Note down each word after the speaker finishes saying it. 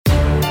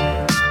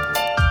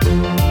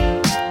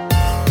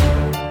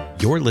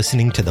You're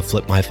listening to the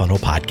Flip My Funnel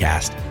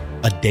podcast,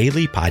 a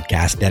daily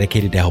podcast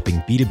dedicated to helping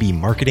B2B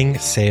marketing,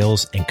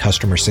 sales, and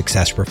customer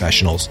success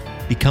professionals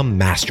become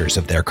masters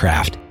of their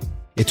craft.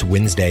 It's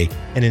Wednesday,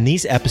 and in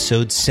these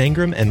episodes,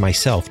 Sangram and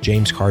myself,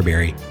 James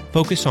Carberry,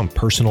 focus on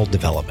personal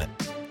development.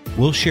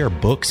 We'll share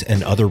books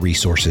and other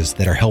resources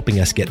that are helping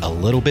us get a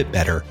little bit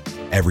better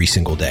every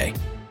single day.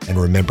 And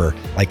remember,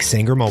 like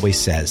Sangram always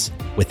says,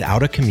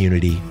 without a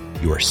community,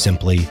 you are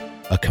simply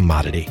a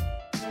commodity.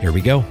 Here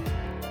we go.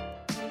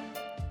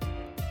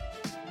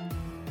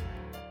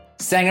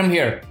 Sangram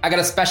here. I got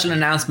a special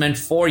announcement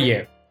for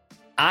you.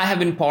 I have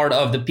been part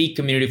of the Peak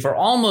community for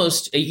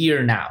almost a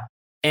year now.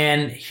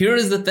 And here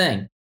is the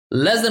thing.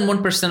 Less than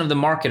 1% of the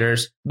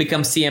marketers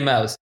become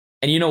CMOs.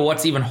 And you know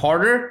what's even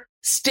harder?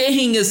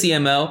 Staying a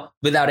CMO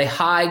without a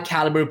high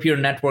caliber peer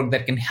network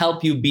that can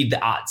help you beat the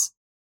odds.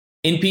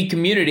 In Peak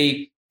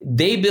community,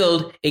 they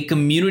build a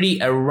community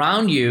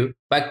around you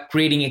by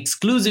creating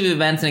exclusive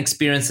events and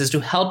experiences to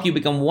help you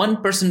become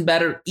 1%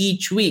 better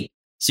each week,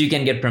 so you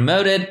can get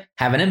promoted,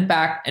 have an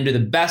impact, and do the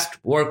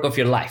best work of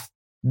your life.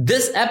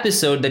 This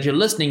episode that you're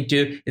listening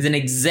to is an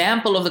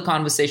example of the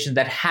conversations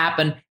that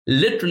happen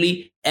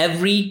literally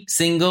every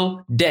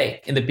single day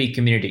in the Peak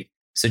community.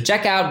 So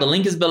check out, the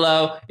link is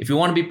below. If you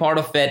want to be part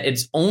of it,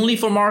 it's only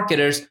for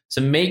marketers.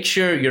 So make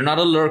sure you're not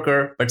a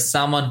lurker, but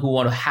someone who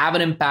want to have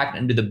an impact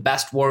and do the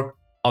best work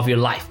of your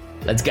life.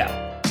 Let's go.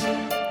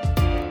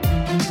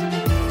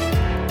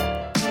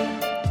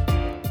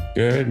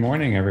 Good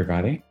morning,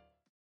 everybody.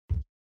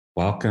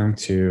 Welcome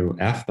to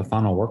F the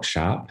Funnel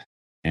Workshop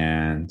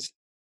and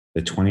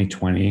the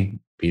 2020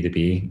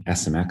 B2B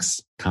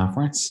SMX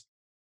Conference.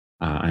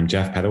 I'm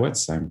Jeff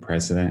Pedowitz. I'm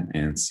president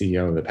and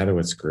CEO of the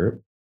Pedowitz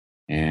Group.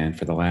 And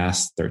for the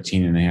last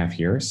 13 and a half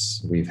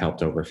years, we've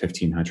helped over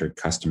 1,500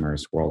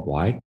 customers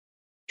worldwide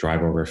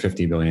drive over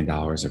 $50 billion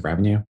of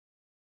revenue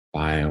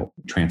by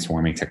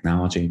transforming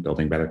technology,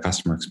 building better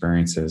customer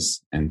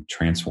experiences, and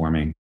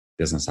transforming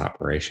business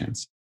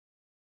operations.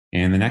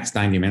 In the next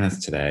 90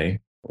 minutes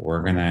today,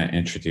 we're going to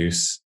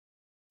introduce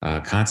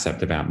a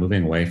concept about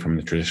moving away from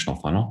the traditional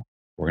funnel.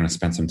 We're going to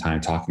spend some time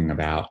talking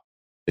about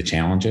the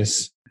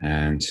challenges,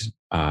 and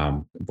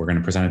we're going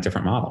to present a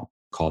different model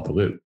called the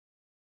loop.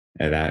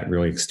 And that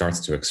really starts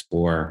to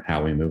explore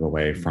how we move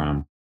away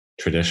from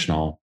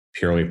traditional,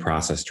 purely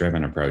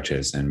process-driven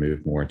approaches and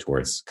move more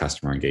towards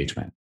customer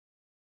engagement.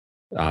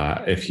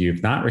 If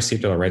you've not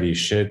received it already, you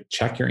should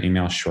check your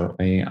email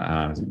shortly.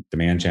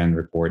 Demand Gen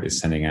Report is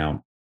sending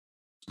out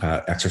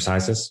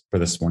exercises for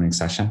this morning's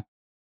session.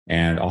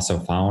 And also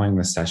following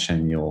the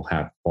session, you'll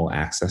have full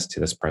access to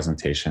this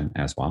presentation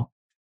as well.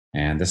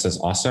 And this is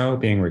also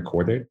being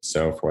recorded.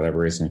 So for whatever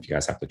reason, if you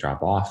guys have to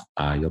drop off,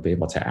 you'll be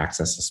able to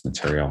access this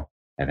material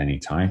at any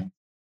time.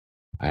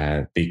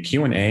 The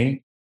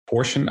Q&A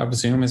portion of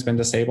Zoom has been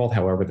disabled.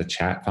 However, the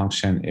chat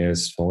function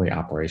is fully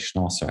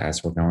operational. So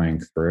as we're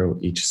going through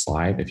each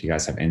slide, if you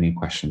guys have any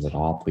questions at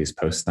all, please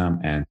post them.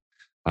 And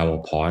I will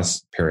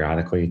pause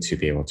periodically to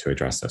be able to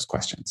address those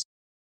questions.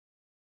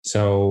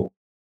 So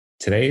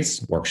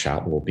today's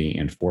workshop will be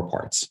in 4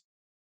 parts.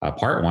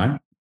 Part 1,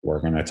 we're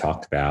going to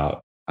talk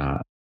about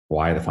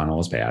why the funnel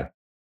is bad.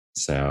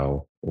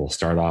 So we'll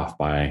start off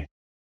by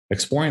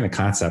exploring the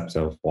concept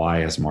of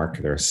why, as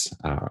marketers,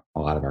 a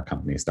lot of our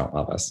companies don't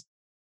love us.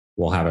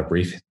 We'll have a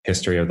brief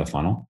history of the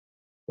funnel.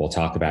 We'll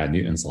talk about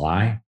Newton's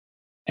lie,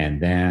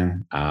 and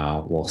then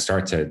we'll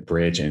start to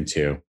bridge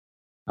into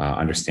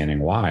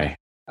understanding why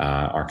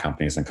our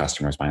companies and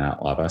customers might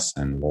not love us.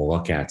 And we'll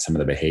look at some of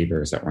the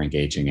behaviors that we're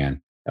engaging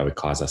in that would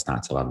cause us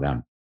not to love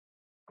them.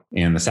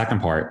 In the second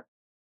part,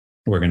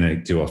 we're going to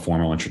do a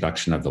formal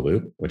introduction of the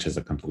loop, which is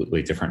a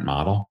completely different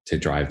model to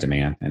drive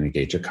demand and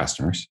engage your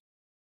customers.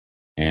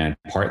 And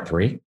part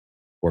 3,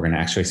 we're going to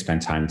actually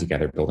spend time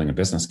together building a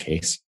business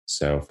case.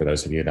 So for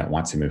those of you that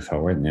want to move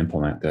forward and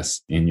implement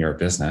this in your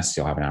business,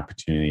 you'll have an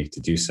opportunity to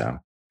do so.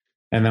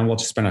 And then we'll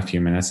just spend a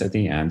few minutes at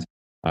the end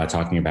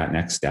talking about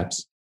next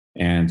steps.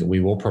 And we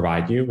will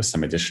provide you with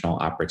some additional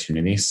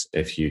opportunities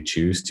if you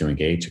choose to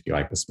engage, if you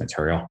like this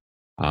material.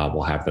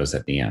 We'll have those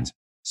at the end.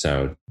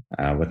 So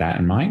with that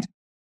in mind,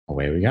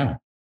 away we go.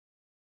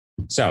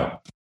 So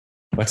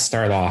let's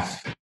start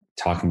off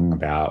talking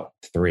about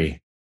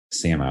 3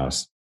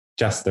 CMOs.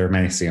 There are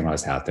many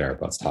CMOs out there,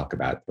 but let's talk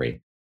about 3.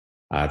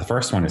 The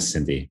first one is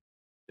Cindy.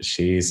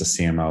 She's a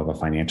CMO of a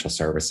financial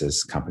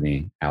services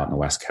company out in the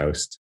West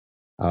Coast.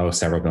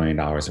 Several $1 billion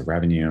of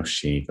revenue.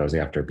 She goes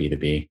after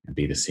B2B and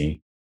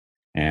B2C.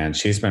 And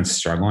she's been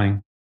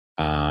struggling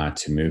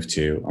to move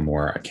to a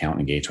more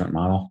account engagement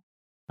model.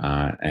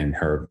 And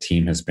her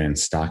team has been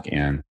stuck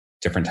in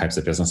different types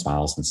of business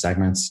models and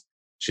segments.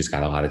 She's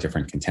got a lot of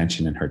different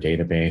contention in her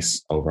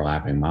database,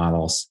 overlapping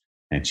models,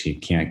 and she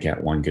can't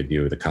get one good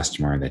view of the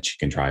customer that she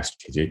can drive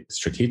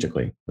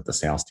strategically with the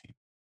sales team.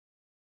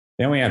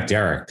 Then we have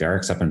Derek.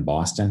 Derek's up in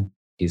Boston.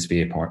 He's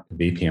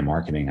VP of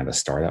marketing at a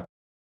startup.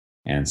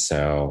 And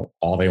so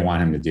all they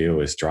want him to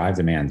do is drive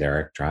demand,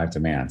 Derek, drive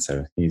demand.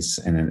 So he's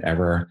in an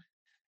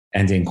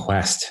ever-ending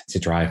quest to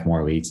drive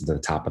more leads to the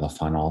top of the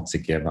funnel, to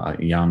give a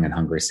young and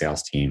hungry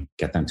sales team,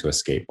 get them to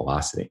escape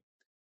velocity.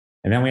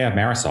 And then we have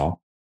Marisol.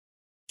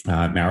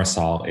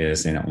 Marisol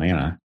is in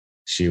Atlanta.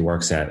 She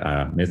works at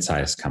a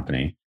mid-sized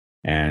company,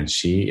 and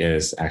she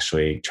is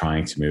actually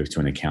trying to move to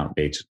an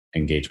account-based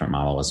engagement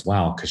model as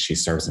well, because she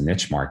serves a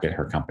niche market,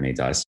 her company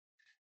does.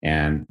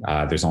 And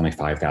there's only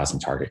 5,000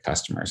 target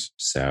customers.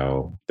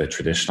 So the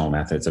traditional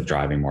methods of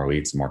driving more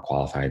leads and more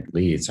qualified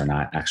leads are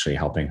not actually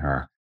helping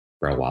her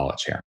grow wallet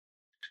share.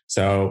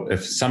 So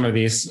if some of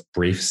these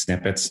brief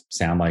snippets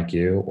sound like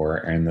you or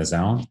are in the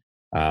zone,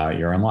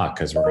 you're in luck,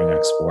 because we're going to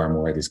explore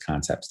more of these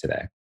concepts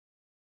today.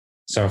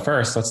 So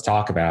first, let's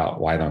talk about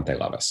why don't they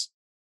love us?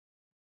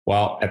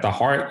 Well, at the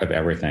heart of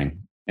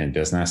everything in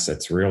business,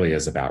 it really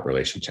is about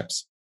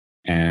relationships.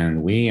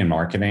 And we in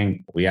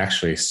marketing, we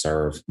actually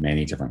serve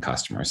many different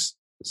customers.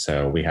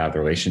 So we have the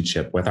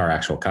relationship with our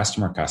actual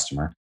customer,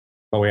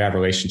 but we have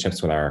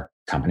relationships with our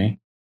company.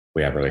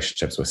 We have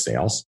relationships with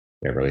sales.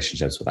 We have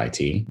relationships with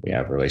IT. We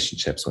have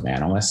relationships with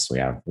analysts. We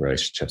have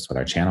relationships with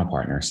our channel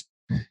partners.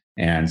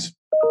 And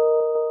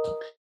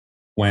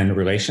when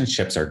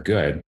relationships are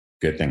good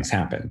things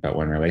happen. But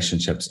when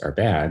relationships are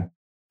bad,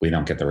 we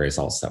don't get the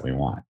results that we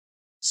want.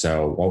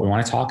 So what we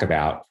want to talk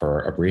about for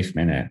a brief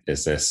minute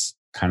is this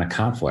kind of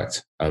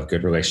conflict of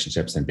good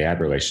relationships and bad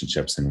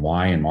relationships, and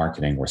why in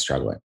marketing we're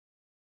struggling.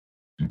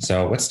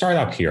 So let's start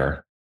up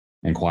here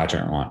in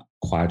quadrant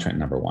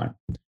number one,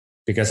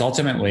 because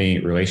ultimately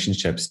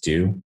relationships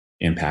do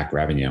impact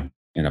revenue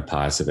in a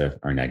positive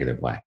or negative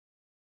way.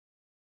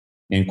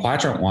 In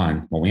quadrant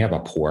one, when we have a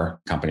poor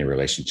company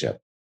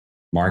relationship,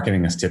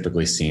 marketing is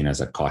typically seen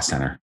as a cost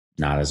center,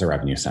 not as a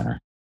revenue center.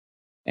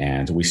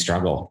 And we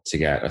struggle to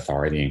get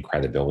authority and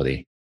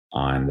credibility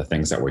on the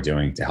things that we're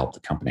doing to help the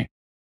company.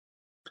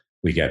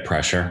 We get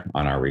pressure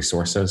on our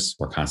resources.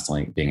 We're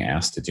constantly being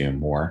asked to do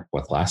more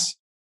with less.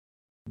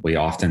 We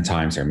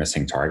oftentimes are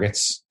missing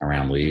targets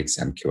around leads,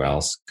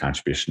 MQLs,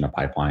 contribution to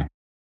pipeline,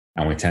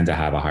 and we tend to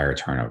have a higher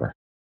turnover.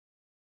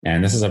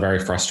 And this is a very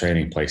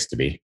frustrating place to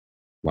be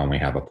when we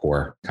have a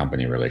poor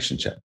company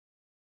relationship.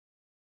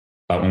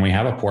 But when we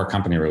have a poor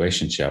company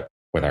relationship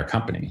with our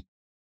company,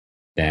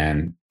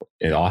 then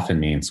it often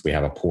means we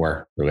have a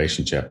poor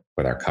relationship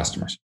with our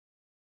customers.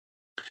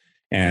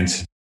 And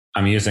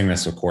I'm using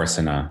this, of course,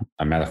 in a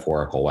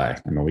metaphorical way.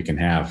 I mean, we can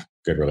have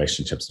good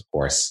relationships, of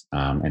course,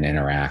 and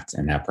interact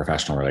and have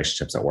professional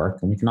relationships at work.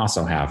 And we can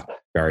also have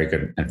very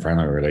good and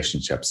friendly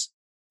relationships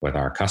with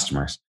our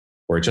customers.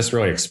 We're just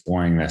really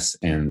exploring this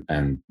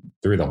and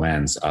through the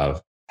lens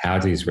of how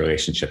these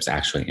relationships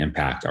actually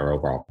impact our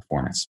overall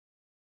performance.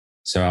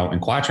 So in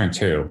quadrant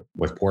two,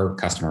 with poor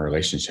customer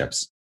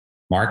relationships,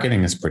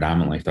 marketing is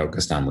predominantly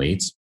focused on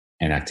leads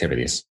and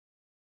activities,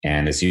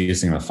 and is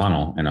using the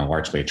funnel in a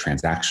largely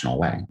transactional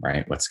way,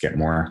 right? Let's get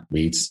more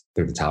leads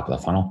through the top of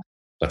the funnel.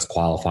 Let's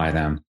qualify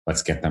them.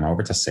 Let's get them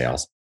over to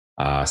sales.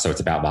 So it's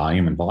about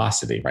volume and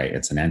velocity, right?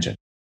 It's an engine.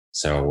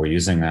 So we're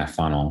using that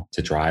funnel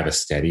to drive a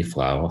steady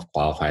flow of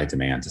qualified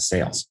demand to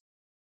sales.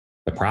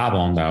 The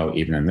problem, though,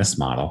 even in this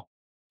model,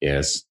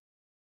 is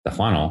the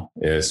funnel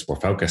is we're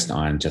focused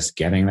on just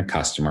getting the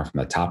customer from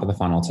the top of the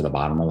funnel to the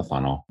bottom of the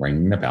funnel,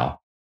 ringing the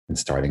bell, and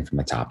starting from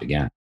the top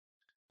again.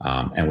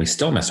 And we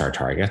still miss our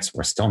targets.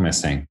 We're still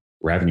missing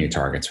revenue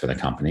targets for the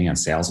company, and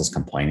sales is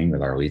complaining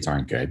that our leads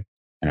aren't good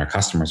and our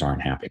customers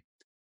aren't happy.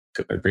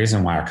 The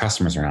reason why our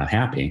customers are not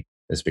happy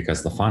is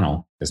because the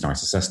funnel is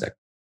narcissistic.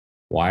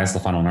 Why is the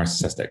funnel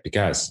narcissistic?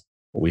 Because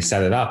we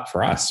set it up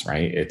for us,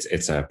 right?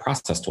 It's a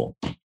process tool.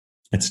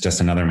 It's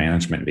just another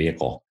management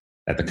vehicle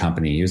that the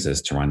company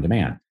uses to run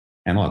demand.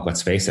 And look,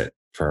 let's face it,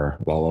 for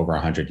well over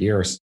 100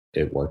 years,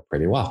 it worked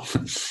pretty well.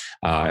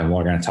 And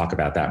we're going to talk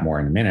about that more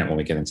in a minute when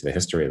we get into the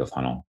history of the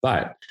funnel.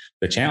 But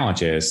the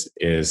challenge is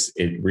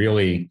it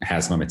really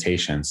has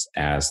limitations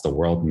as the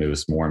world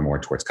moves more and more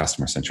towards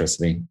customer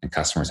centricity, and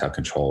customers have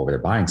control over their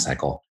buying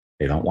cycle.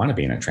 They don't want to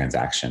be in a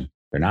transaction.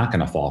 They're not going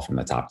to fall from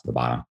the top to the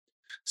bottom.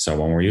 So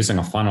when we're using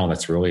a funnel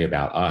that's really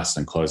about us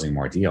and closing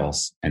more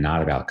deals and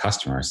not about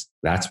customers,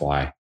 that's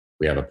why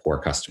we have a poor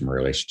customer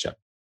relationship.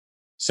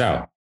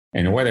 So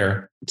in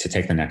order to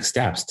take the next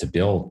steps to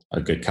build a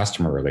good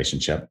customer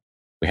relationship,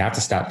 we have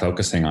to stop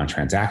focusing on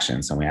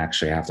transactions, and we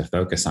actually have to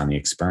focus on the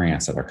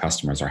experience that our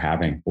customers are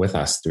having with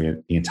us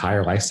through the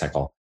entire life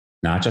cycle,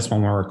 not just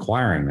when we're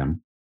acquiring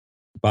them,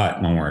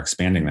 but when we're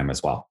expanding them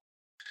as well.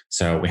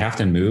 So we have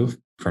to move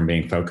from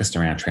being focused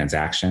around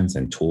transactions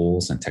and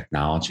tools and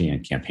technology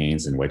and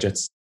campaigns and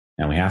widgets.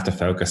 And we have to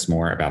focus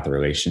more about the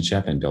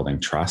relationship and building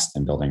trust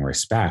and building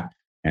respect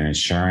and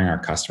ensuring our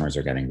customers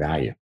are getting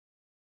value.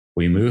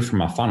 We move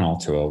from a funnel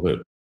to a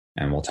loop,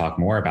 and we'll talk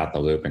more about the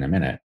loop in a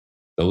minute.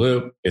 The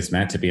loop is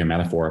meant to be a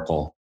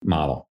metaphorical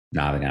model,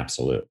 not an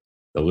absolute.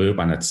 The loop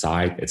on its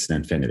side, it's an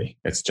infinity.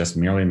 It's just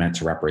merely meant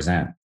to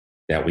represent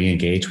that we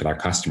engage with our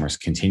customers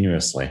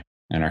continuously,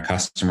 and our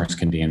customers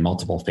can be in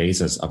multiple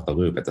phases of the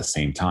loop at the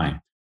same time,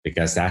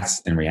 because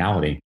that's in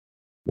reality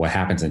what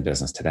happens in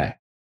business today.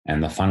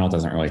 And the funnel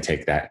doesn't really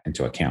take that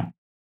into account.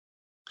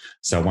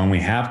 So when we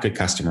have good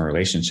customer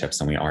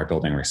relationships and we are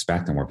building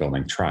respect and we're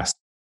building trust,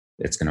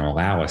 it's going to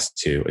allow us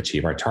to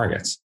achieve our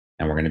targets,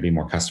 and we're going to be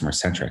more customer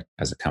centric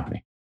as a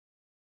company.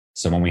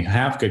 So when we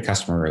have good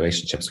customer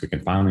relationships, we can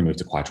finally move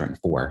to quadrant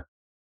 4.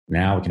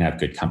 Now we can have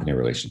good company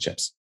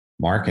relationships.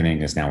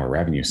 Marketing is now a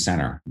revenue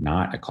center,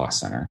 not a cost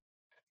center.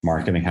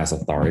 Marketing has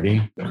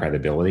authority,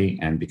 credibility,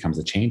 and becomes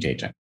a change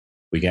agent.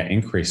 We get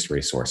increased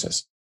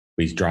resources.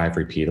 We drive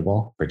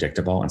repeatable,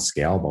 predictable, and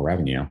scalable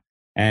revenue.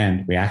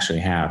 And we actually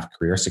have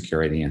career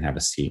security and have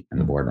a seat in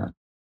the boardroom.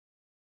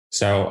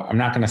 So I'm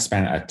not going to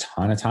spend a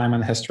ton of time on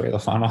the history of the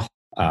funnel,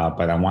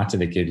 but I wanted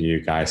to give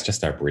you guys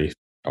just a brief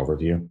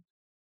overview.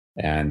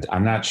 And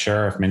I'm not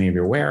sure if many of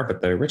you are aware,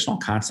 but the original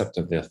concept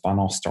of the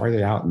funnel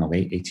started out in the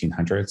late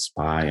 1800s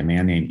by a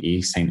man named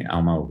E. St.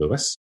 Elmo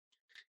Lewis.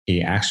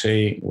 He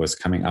actually was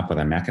coming up with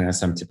a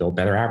mechanism to build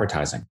better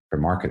advertising for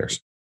marketers.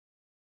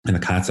 And the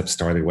concept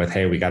started with,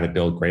 hey, we got to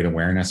build great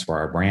awareness for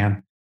our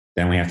brand.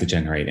 Then we have to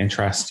generate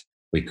interest.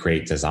 We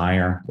create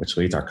desire, which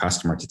leads our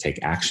customer to take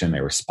action.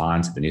 They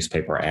respond to the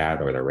newspaper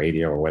ad or the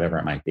radio or whatever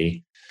it might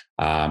be.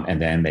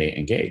 And then they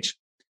engage.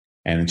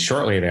 And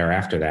shortly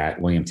thereafter that,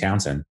 William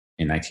Townsend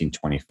in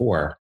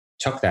 1924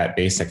 took that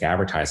basic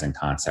advertising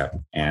concept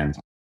and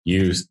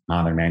used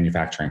modern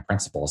manufacturing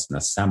principles and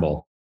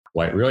assembled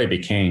what really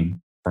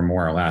became, for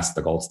more or less,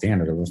 the gold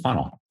standard of the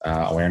funnel,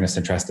 awareness,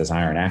 interest,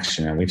 desire, and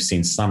action. And we've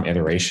seen some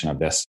iteration of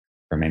this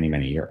for many,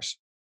 many years.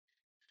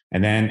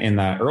 And then in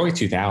the early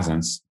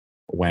 2000s,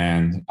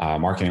 when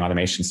marketing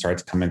automation started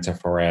to come into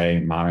foray,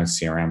 modern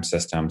CRM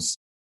systems,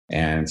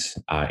 and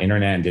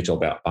internet and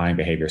digital buying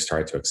behavior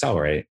started to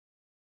accelerate,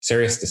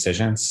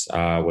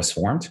 SiriusDecisions was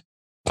formed.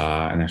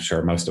 And I'm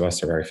sure most of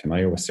us are very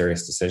familiar with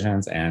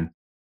SiriusDecisions. And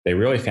they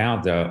really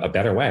found a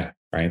better way,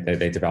 right?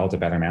 They developed a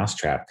better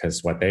mousetrap,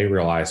 because what they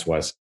realized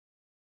was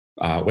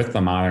with the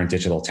modern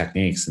digital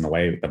techniques and the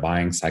way the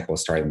buying cycle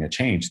was starting to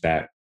change,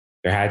 that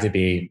there had to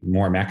be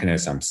more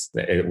mechanisms.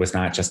 It was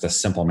not just a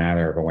simple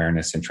matter of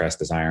awareness, interest,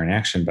 desire, and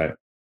action, but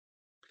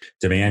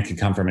demand can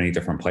come from many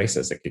different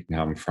places. It can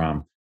come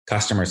from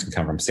customers, it can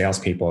come from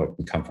salespeople, it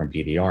can come from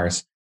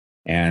BDRs.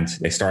 And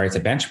they started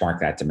to benchmark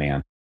that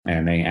demand,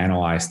 and they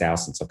analyzed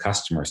thousands of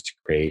customers to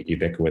create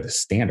ubiquitous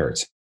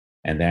standards.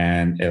 And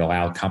then it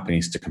allowed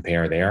companies to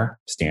compare their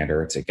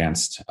standards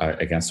against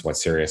what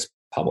Sirius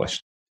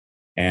published.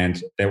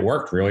 And it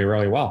worked really,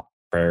 really well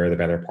for the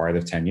better part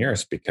of 10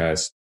 years,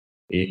 because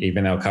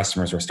even though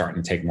customers were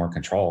starting to take more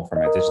control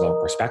from a digital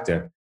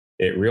perspective,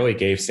 it really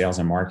gave sales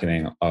and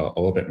marketing a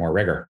little bit more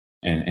rigor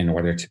in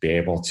order to be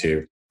able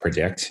to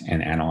predict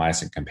and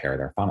analyze and compare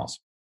their funnels.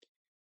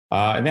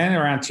 And then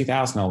around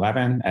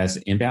 2011, as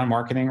inbound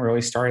marketing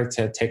really started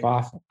to take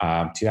off,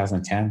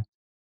 2010,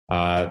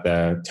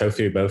 the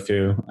tofu,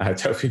 mofu,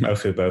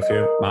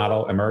 bofu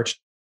model emerged,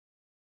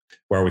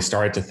 where we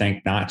started to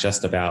think not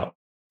just about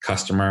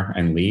customer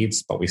and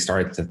leads, but we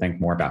started to think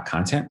more about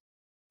content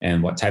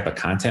and what type of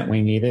content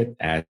we needed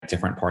at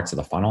different parts of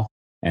the funnel,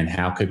 and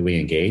how could we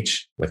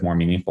engage with more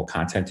meaningful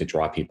content to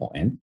draw people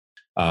in.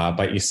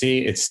 But you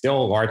see, it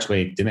still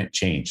largely didn't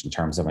change in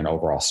terms of an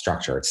overall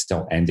structure. It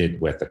still ended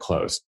with the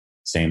close.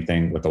 Same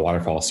thing with the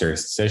waterfall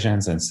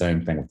SiriusDecisions, and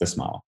same thing with this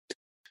model.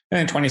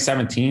 And in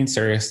 2017,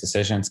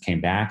 SiriusDecisions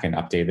came back and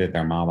updated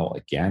their model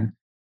again,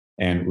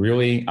 and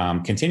really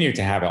continued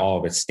to have all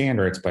of its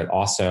standards, but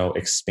also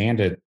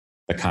expanded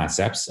the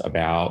concepts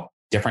about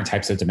different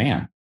types of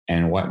demand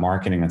and what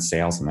marketing and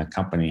sales and the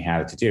company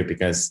had to do,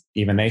 because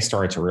even they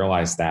started to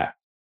realize that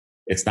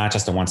it's not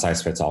just a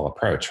one-size-fits-all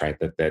approach, right?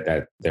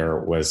 That there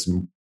was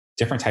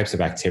different types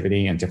of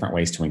activity and different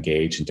ways to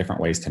engage and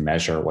different ways to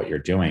measure what you're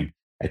doing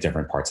at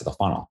different parts of the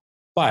funnel.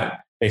 But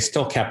they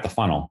still kept the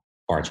funnel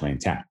largely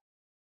intact.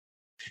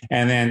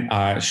 And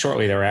then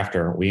shortly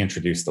thereafter, we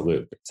introduced the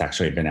loop. It's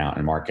actually been out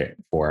in market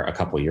for a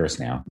couple of years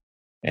now.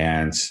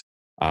 And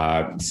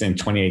in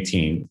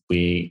 2018,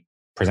 we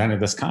presented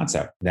this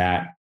concept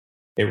that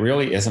it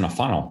really isn't a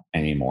funnel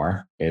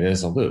anymore. It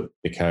is a loop,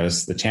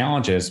 because the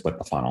challenges with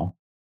the funnel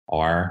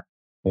are,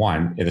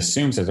 one, it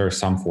assumes that there's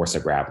some force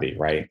of gravity,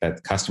 right?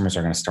 That customers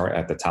are going to start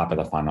at the top of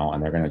the funnel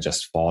and they're going to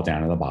just fall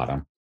down to the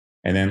bottom.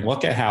 And then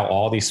look at how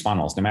all these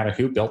funnels, no matter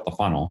who built the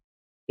funnel,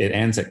 it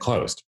ends at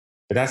closed.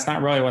 But that's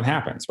not really what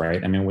happens,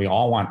 right? I mean, we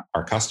all want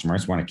our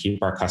customers, want to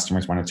keep our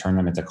customers, want to turn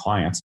them into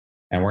clients,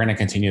 and we're going to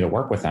continue to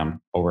work with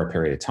them over a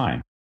period of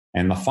time.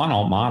 And the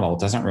funnel model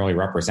doesn't really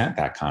represent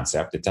that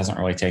concept. It doesn't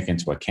really take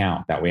into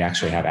account that we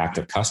actually have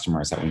active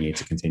customers that we need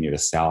to continue to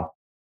sell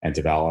and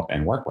develop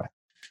and work with.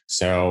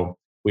 So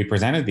we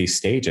presented these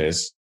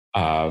stages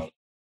of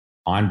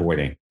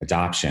onboarding,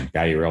 adoption,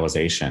 value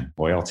realization,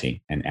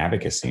 loyalty, and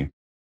advocacy,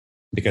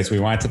 because we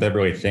wanted to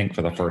really think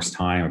for the first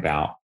time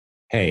about,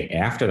 hey,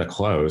 after the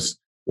close,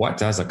 what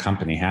does a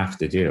company have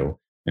to do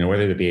in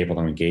order to be able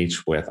to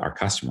engage with our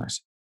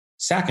customers?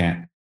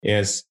 Second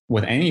is,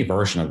 with any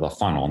version of the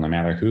funnel, no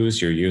matter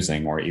whose you're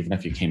using, or even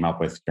if you came up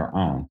with your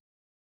own,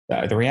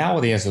 the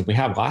reality is we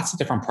have lots of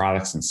different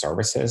products and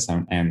services.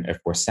 And if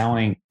we're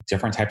selling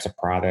different types of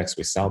products,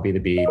 we sell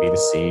B2B,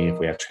 B2C, if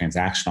we have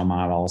transactional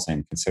models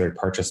and considered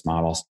purchase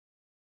models,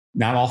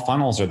 not all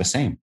funnels are the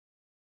same.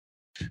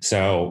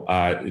 So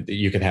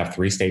you could have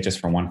 3 stages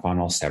for one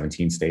funnel,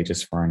 17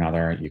 stages for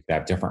another. You could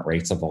have different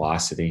rates of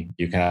velocity.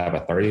 You could have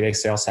a 30-day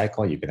sales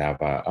cycle. You could have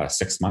a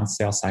 6-month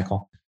sales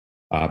cycle.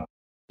 And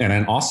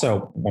then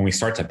also, when we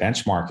start to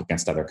benchmark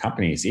against other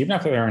companies, even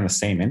if they're in the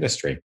same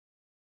industry,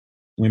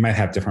 we might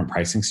have different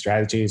pricing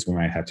strategies. We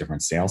might have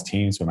different sales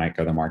teams. We might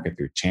go to market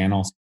through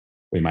channels.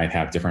 We might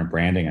have different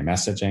branding and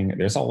messaging.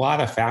 There's a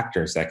lot of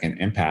factors that can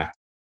impact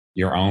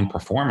your own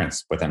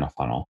performance within a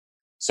funnel.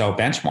 So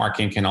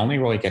benchmarking can only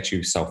really get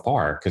you so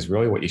far, because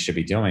really what you should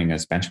be doing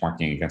is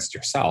benchmarking against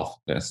yourself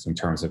in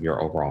terms of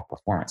your overall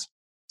performance.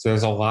 So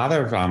there's a lot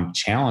of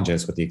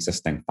challenges with the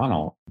existing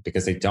funnel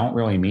because they don't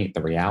really meet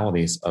the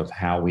realities of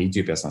how we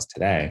do business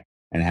today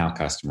and how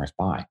customers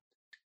buy.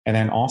 And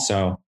then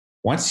also,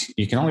 once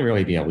you can only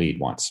really be a lead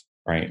once,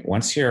 right?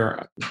 Once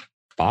you're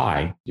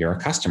you're a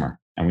customer,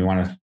 and we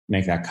want to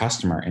make that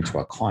customer into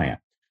a client.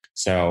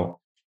 So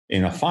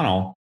in a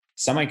funnel,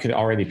 somebody could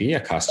already be a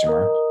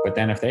customer, but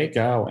then if they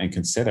go and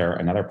consider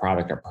another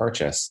product or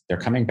purchase, they're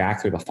coming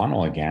back through the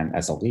funnel again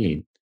as a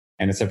lead.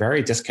 And it's a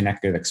very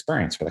disconnected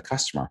experience for the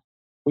customer.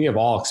 We have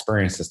all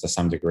experienced this to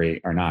some degree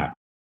or not.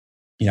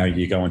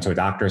 You go into a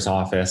doctor's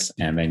office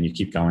and then you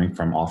keep going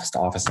from office to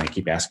office and they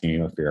keep asking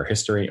you for your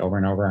history over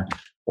and over.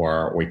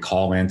 Or we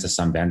call into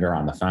some vendor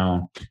on the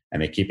phone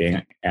and they keep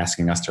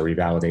asking us to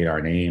revalidate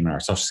our name and our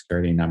social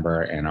security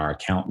number and our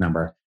account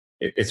number.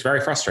 It's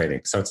very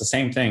frustrating. So it's the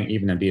same thing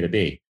even in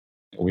B2B.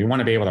 We want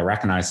to be able to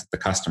recognize that the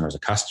customer is a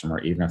customer,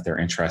 even if they're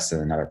interested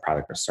in another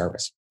product or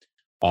service.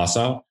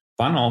 Also,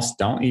 funnels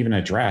don't even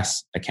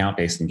address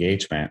account-based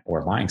engagement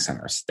or buying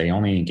centers. They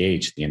only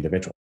engage the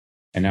individual.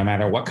 And no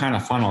matter what kind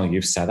of funnel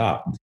you've set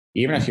up,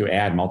 even if you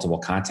add multiple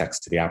contacts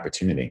to the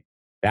opportunity,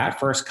 that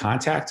first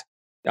contact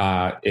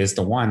is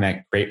the one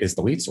that is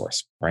the lead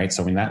source, right?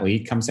 So when that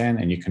lead comes in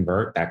and you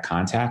convert that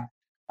contact,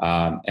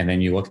 and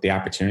then you look at the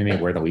opportunity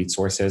where the lead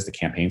source is, the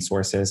campaign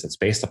source is, it's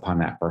based upon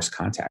that first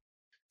contact.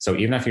 So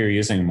even if you're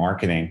using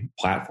marketing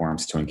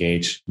platforms to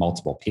engage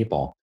multiple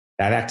people,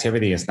 that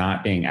activity is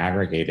not being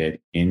aggregated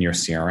in your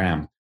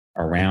CRM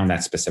around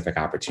that specific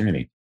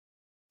opportunity.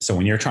 So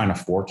when you're trying to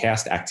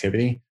forecast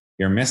activity,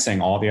 you're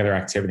missing all the other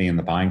activity in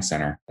the buying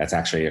center that's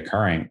actually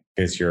occurring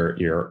because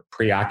you're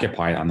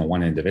preoccupied on the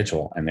one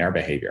individual and their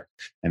behavior.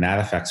 And that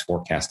affects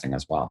forecasting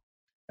as well.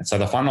 And so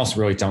the funnels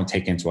really don't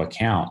take into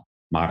account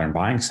modern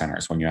buying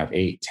centers. When you have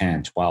 8,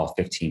 10, 12,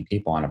 15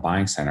 people on a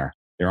buying center,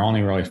 they're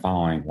only really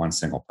following one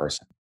single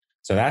person.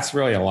 So that's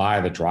really a lot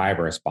of the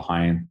drivers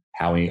behind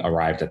how we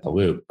arrived at the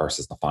loop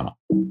versus the funnel.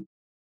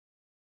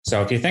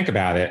 So if you think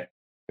about it,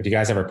 if you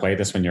guys ever played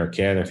this when you were a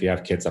kid, or if you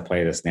have kids that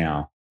play this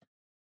now,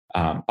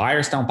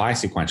 buyers don't buy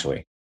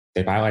sequentially.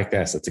 They buy like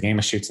this. It's a game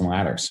of chutes and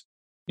ladders.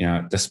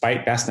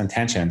 Despite best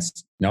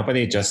intentions,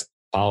 nobody just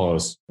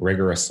follows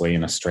rigorously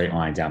in a straight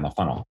line down the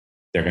funnel.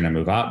 They're going to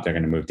move up, they're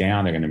going to move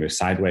down, they're going to move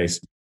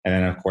sideways. And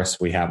then, of course,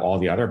 we have all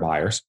the other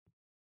buyers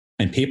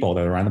and people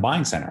that are on the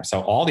buying center.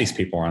 So all these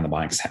people are on the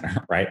buying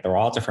center, right? They're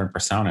all different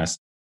personas,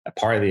 a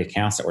part of the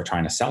accounts that we're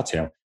trying to sell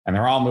to, and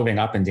they're all moving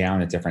up and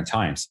down at different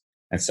times.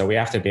 And so we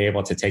have to be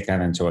able to take that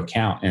into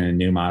account in a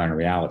new modern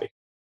reality.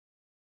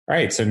 All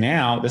right, so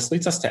now this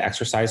leads us to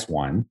exercise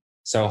 1.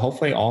 So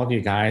hopefully all of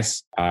you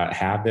guys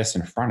have this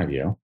in front of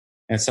you.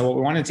 And so what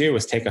we want to do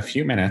is take a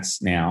few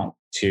minutes now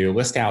to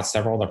list out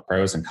several of the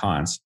pros and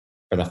cons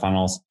for the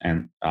funnels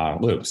and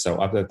loops. So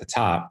up at the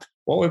top,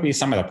 what would be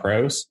some of the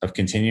pros of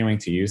continuing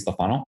to use the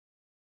funnel?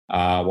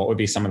 What would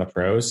be some of the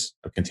pros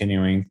of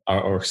continuing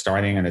or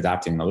starting and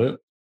adopting the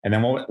loop? And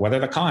then what are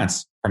the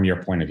cons from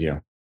your point of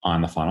view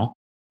on the funnel?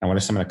 And what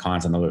are some of the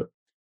cons on the loop?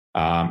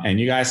 And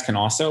you guys can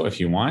also, if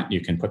you want,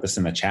 you can put this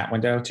in the chat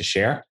window to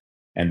share.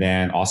 And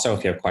then also,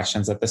 if you have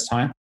questions at this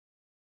time,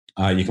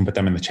 you can put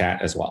them in the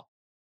chat as well.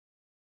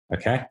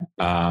 Okay.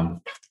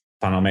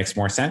 Funnel makes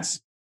more sense.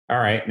 All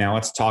right. Now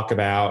let's talk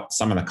about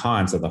some of the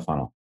cons of the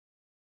funnel.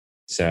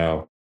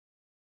 So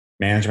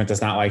management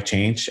does not like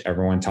change.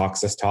 Everyone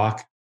talks this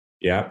talk.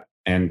 Yep.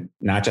 And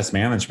not just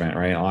management,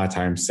 right? A lot of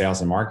times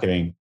sales and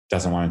marketing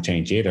doesn't want to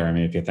change either. I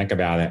mean, if you think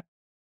about it,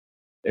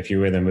 if you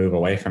were to move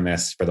away from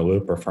this for the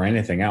loop or for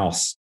anything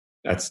else,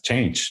 that's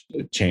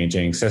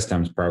changing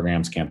systems,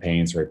 programs,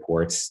 campaigns,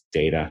 reports,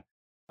 data.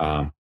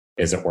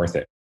 Is it worth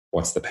it?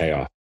 What's the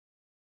payoff?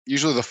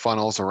 Usually the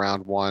funnel's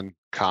around one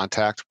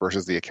contact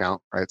versus the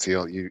account, right?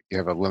 So you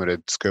have a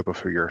limited scope of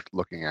who you're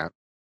looking at.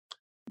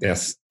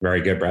 Yes.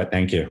 Very good, Brett.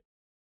 Thank you.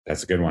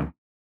 That's a good one.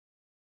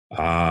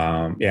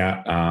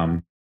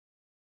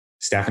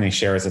 Stephanie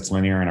shares it's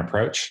linear in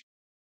approach.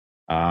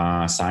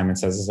 Simon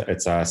says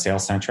it's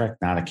sales-centric,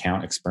 not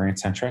account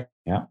experience-centric.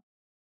 Yeah.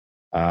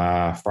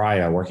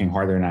 Freya, working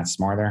harder, not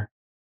smarter.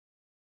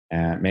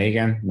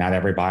 Megan, not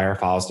every buyer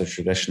follows the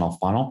traditional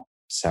funnel,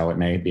 so it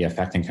may be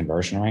affecting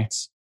conversion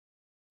rates.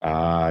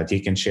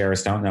 Deacon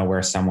shares don't know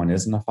where someone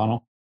is in the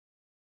funnel.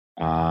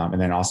 And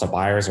then also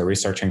buyers are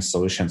researching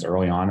solutions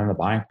early on in the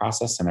buying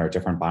process, and there are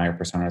different buyer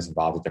personas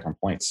involved at different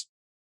points.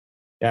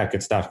 Yeah,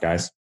 good stuff,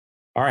 guys.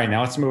 All right,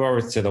 now let's move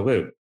over to the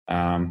loop.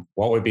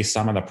 What would be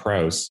some of the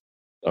pros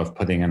of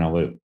putting in a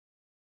loop?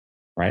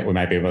 right? We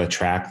might be able to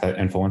track the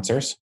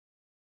influencers,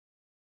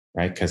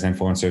 right? Because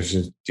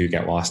influencers do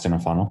get lost in a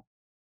funnel.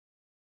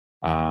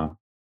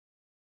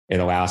 It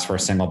allows for a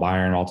single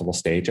buyer in multiple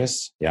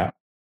stages. Yeah.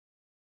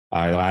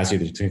 It allows you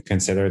to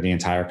consider the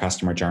entire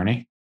customer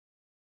journey.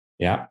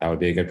 Yeah, that would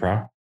be a good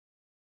pro.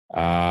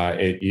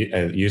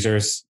 It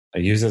uses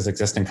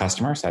existing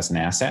customers as an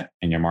asset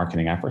in your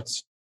marketing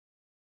efforts.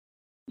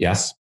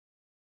 Yes.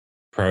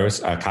 Pros,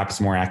 copies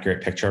a more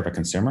accurate picture of a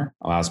consumer,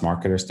 allows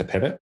marketers to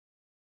pivot.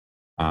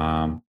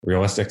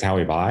 Realistic to how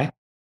we buy.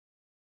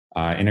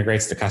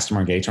 Integrates the customer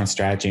engagement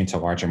strategy into a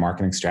larger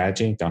marketing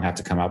strategy. Don't have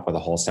to come up with a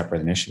whole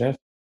separate initiative.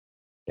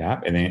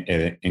 Yeah, and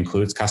it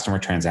includes customer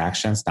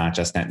transactions, not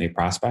just net new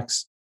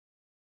prospects.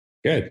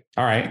 Good.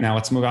 All right, now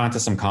let's move on to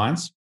some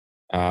cons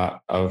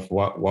of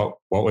what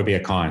would be a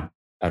con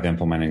of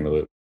implementing the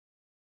loop.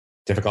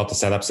 Difficult to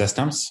set up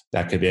systems.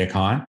 That could be a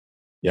con.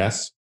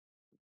 Yes.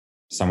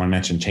 Someone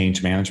mentioned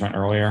change management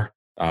earlier.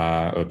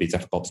 It would be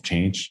difficult to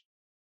change.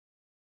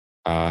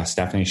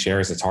 Stephanie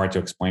shares it's hard to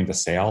explain to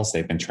sales.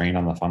 They've been trained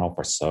on the funnel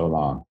for so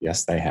long.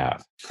 Yes, they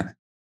have.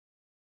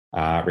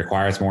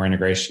 Requires more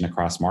integration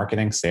across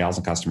marketing, sales,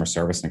 and customer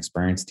service and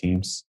experience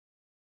teams.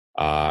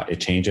 It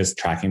changes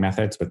tracking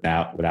methods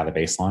without a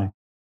baseline.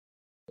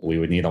 We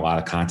would need a lot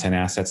of content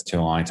assets to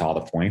align to all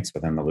the points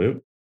within the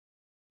loop.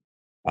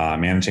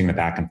 Managing the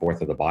back and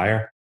forth of the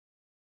buyer.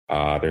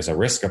 There's a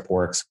risk of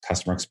poor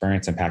customer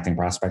experience impacting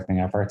prospecting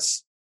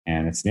efforts.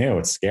 And it's new,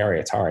 it's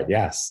scary, it's hard.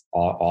 Yes,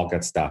 all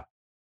good stuff.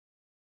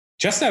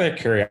 Just out of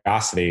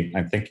curiosity,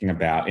 I'm thinking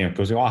about,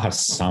 because we all have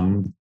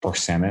some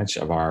percentage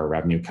of our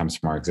revenue comes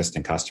from our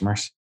existing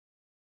customers.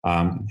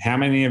 How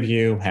many of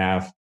you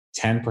have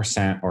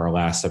 10% or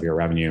less of your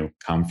revenue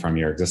come from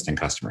your existing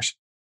customers?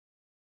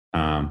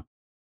 11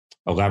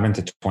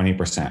 to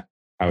 20%.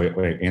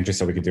 Wait, Andrew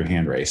said we could do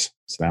hand raise.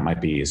 So that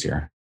might be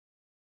easier.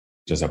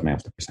 Just open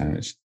up the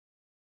percentage.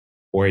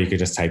 Or you could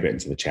just type it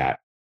into the chat.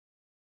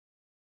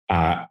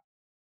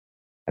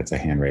 That's a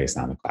hand raise,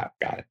 not a clap.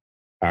 Got it.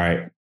 All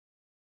right.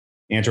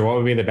 Andrew, what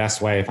would be the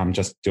best way if I'm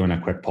just doing a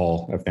quick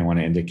poll if they want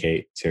to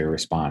indicate to a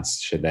response?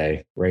 Should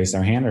they raise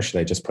their hand or should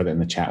they just put it in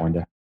the chat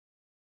window?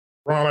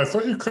 Ron, I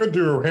thought you could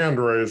do hand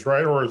raise,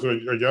 right? Or is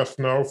it a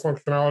yes/no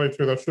functionality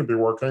too? That should be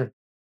working.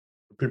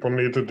 Do people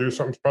need to do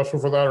something special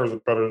for that, or is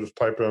it better to just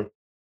type in?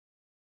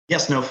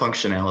 Yes/no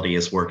functionality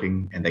is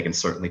working, and they can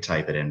certainly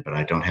type it in, but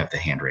I don't have the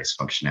hand raise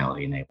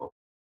functionality enabled.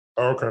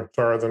 Okay,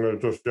 sorry, then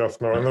it's just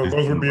yes/no. And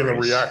those would be in the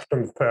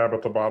reactions tab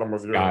at the bottom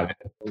of your... Got it.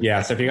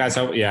 Yeah, so if you guys,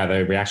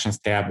 the reactions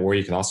tab, or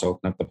you could also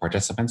open up the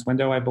participants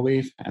window, I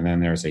believe, and then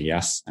there's a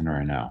yes and or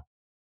a no.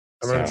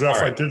 And then Jeff,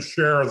 right. I did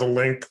share the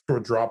link to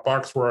a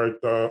Dropbox where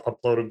I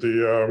uploaded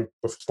the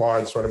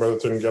slides, so anybody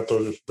that didn't get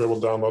those, you should be able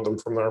to download them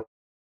from there.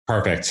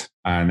 Perfect.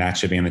 And that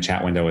should be in the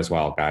chat window as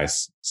well,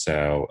 guys.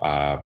 So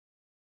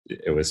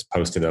it was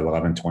posted at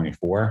 11:24.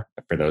 For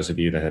those of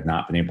you that have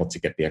not been able to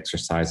get the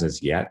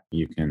exercises yet,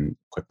 you can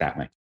click that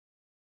link.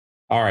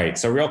 All right.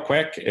 So real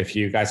quick, if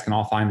you guys can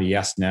all find the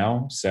yes,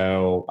 no.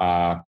 So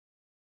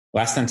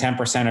less than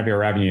 10% of your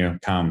revenue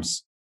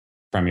comes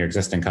from your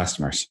existing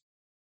customers.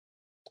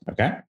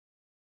 Okay.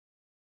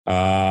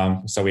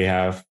 So we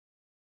have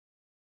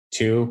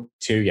two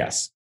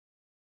yes.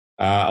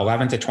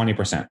 11 to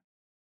 20%.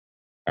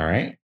 All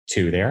right.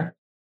 2 there.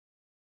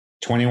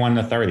 21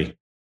 to 30.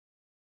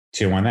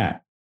 2 on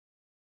that.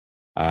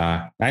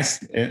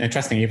 Nice,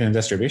 interesting, even in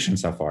distribution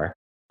so far.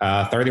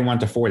 31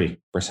 to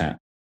 40%.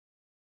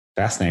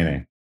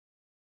 Fascinating.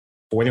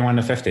 41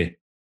 to 50.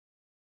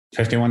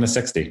 51 to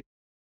 60.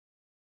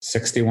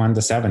 61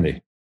 to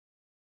 70.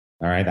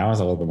 All right, that was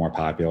a little bit more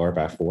popular,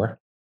 about 4.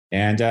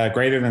 And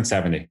greater than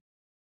 70.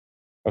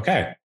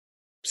 Okay,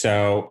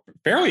 so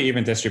fairly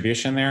even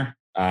distribution there.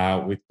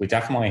 We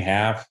definitely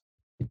have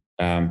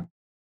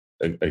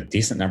a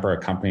decent number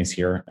of companies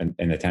here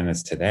in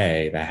attendance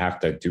today that have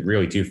to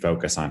really do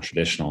focus on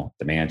traditional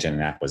demand gen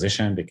and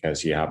acquisition,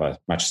 because you have a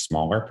much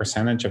smaller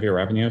percentage of your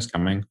revenues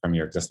coming from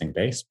your existing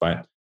base.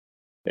 But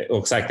it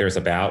looks like there's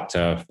about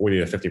 40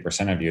 to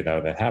 50% of you,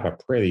 though, that have a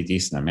pretty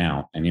decent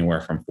amount,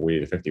 anywhere from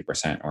 40 to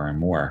 50% or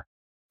more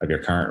of your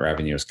current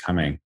revenue is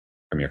coming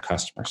from your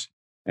customers.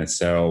 And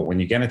so when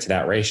you get into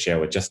that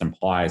ratio, it just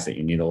implies that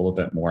you need a little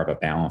bit more of a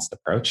balanced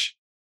approach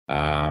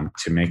to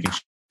making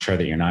sure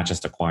that you're not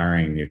just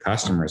acquiring new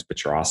customers,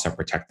 but you're also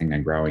protecting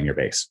and growing your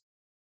base.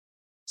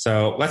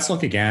 So let's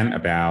look again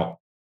about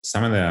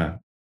some of the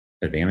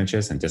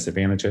advantages and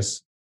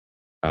disadvantages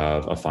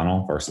of a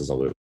funnel versus a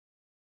loop.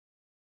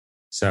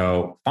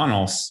 So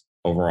funnels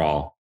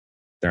overall,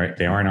 they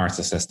are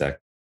narcissistic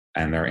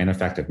and they're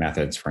ineffective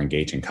methods for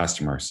engaging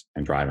customers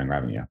and driving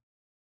revenue.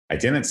 I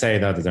didn't say,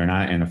 though, that they're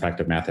not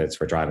ineffective methods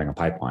for driving a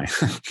pipeline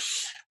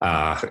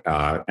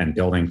and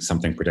building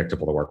something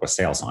predictable to work with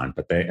sales on.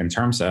 But in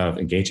terms of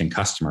engaging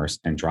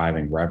customers and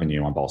driving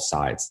revenue on both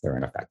sides, they're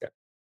ineffective.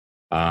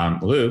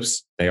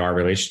 Loops, they are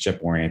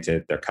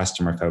relationship-oriented. They're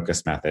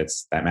customer-focused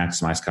methods that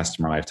maximize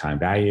customer lifetime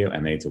value,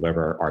 and they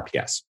deliver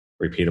RPS,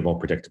 repeatable,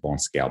 predictable, and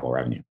scalable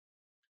revenue.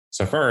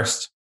 So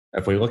first,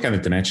 if we look at the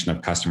dimension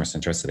of customer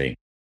centricity,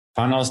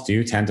 Funnels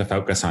do tend to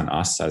focus on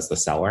us as the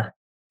seller,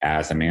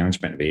 as a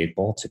management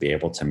vehicle to be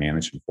able to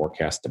manage and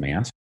forecast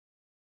demand,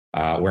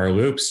 where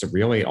loops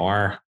really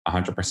are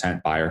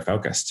 100% buyer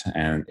focused,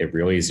 and it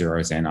really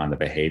zeroes in on the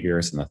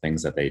behaviors and the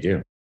things that they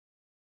do.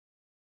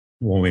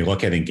 When we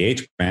look at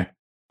engagement,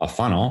 a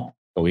funnel,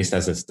 at least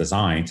as it's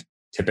designed,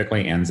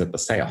 typically ends at the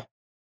sale.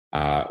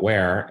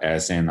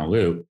 Whereas in a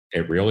loop,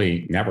 it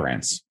really never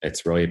ends.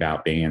 It's really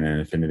about being in an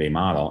infinity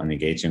model and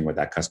engaging with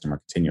that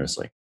customer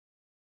continuously.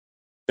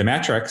 The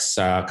metrics,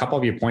 a couple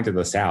of you pointed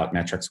this out,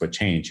 metrics would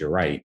change, you're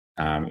right.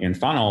 In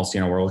funnels,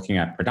 we're looking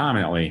at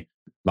predominantly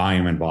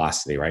volume and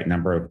velocity, right?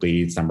 Number of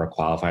leads, number of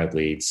qualified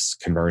leads,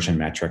 conversion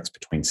metrics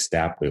between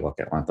step. We look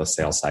at length of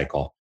sales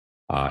cycle,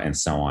 and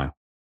so on.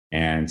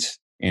 And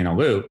in a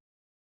loop,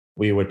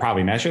 we would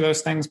probably measure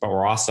those things, but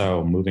we're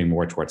also moving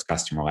more towards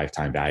customer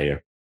lifetime value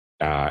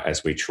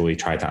as we truly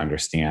try to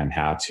understand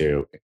how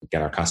to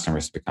get our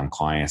customers to become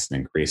clients and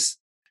increase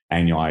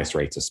annualized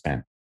rates of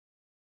spend.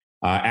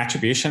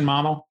 Attribution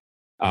model.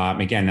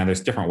 Again, now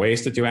there's different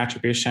ways to do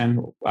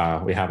attribution.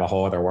 We have a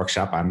whole other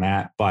workshop on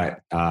that.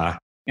 But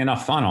in a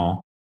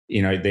funnel,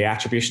 the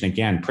attribution,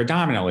 again,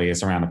 predominantly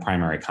is around the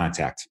primary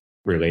contact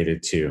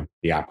related to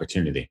the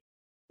opportunity.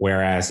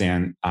 Whereas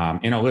in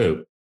a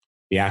loop,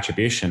 the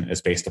attribution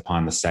is based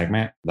upon the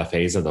segment, the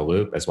phase of the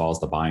loop, as well as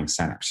the buying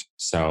centers.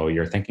 So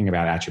you're thinking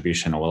about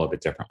attribution a little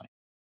bit differently.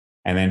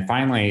 And then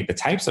finally, the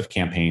types of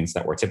campaigns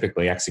that we're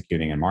typically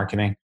executing in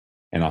marketing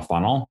in a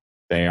funnel,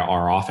 they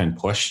are often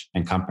push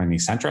and company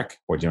centric.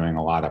 We're doing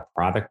a lot of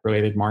product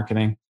related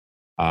marketing.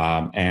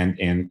 And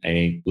in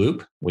a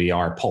loop, we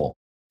are pull.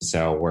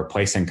 So we're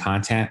placing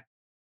content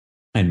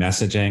and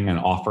messaging and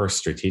offers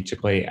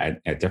strategically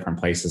at different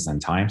places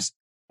and times.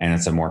 And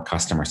it's a more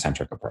customer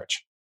centric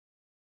approach.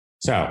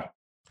 So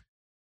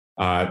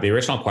the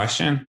original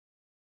question,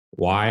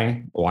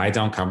 why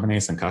don't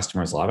companies and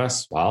customers love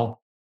us?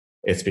 Well,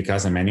 it's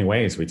because in many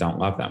ways we don't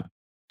love them.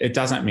 It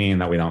doesn't mean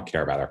that we don't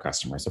care about our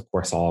customers. Of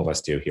course, all of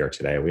us do here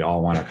today. We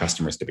all want our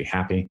customers to be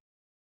happy.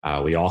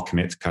 We all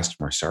commit to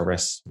customer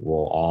service.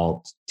 We'll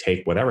all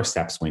take whatever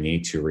steps we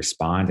need to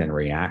respond and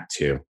react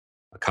to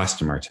a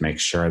customer to make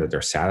sure that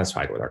they're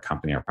satisfied with our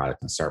company, our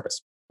product, and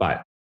service.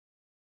 But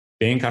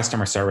being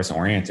customer service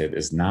oriented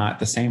is not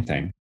the same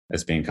thing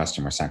as being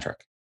customer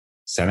centric.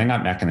 Setting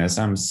up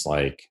mechanisms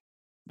like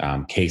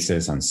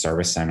cases and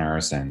service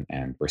centers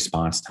and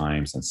response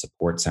times and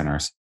support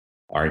centers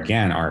are,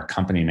 again, our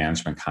company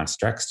management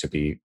constructs to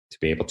be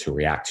able to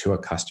react to a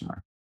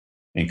customer.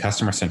 In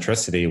customer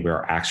centricity,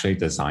 we're actually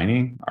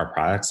designing our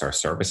products, our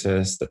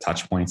services, the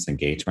touch points,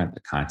 engagement,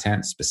 the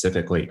content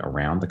specifically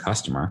around the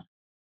customer,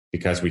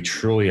 because we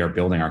truly are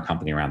building our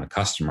company around the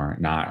customer,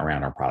 not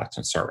around our products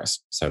and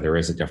service. So there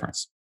is a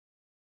difference.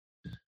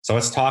 So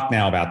let's talk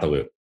now about the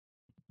loop.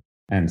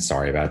 And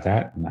sorry about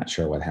that. I'm not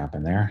sure what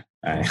happened there.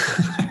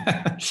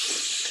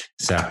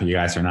 So you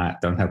guys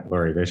don't have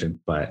blurry vision,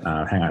 but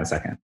hang on a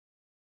second.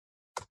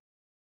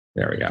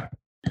 There we go.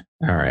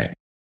 All right. Let's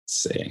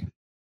see.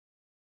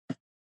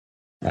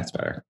 That's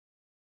better.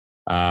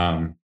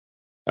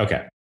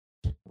 Okay.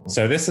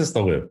 So this is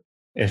the loop.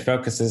 It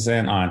focuses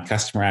in on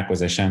customer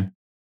acquisition,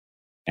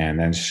 and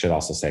then should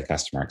also say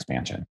customer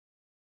expansion.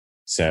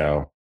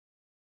 So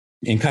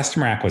in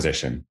customer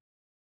acquisition,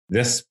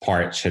 this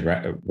part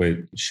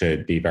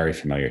should be very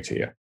familiar to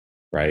you,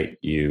 right?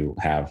 You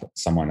have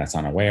someone that's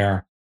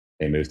unaware,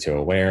 they move to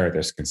aware,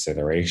 there's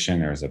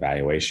consideration, there's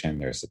evaluation,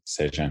 there's a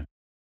decision.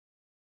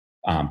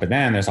 But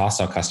then there's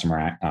also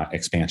customer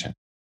expansion.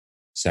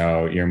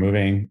 So you're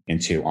moving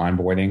into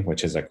onboarding,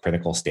 which is a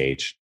critical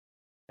stage,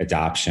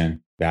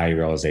 adoption, value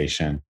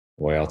realization,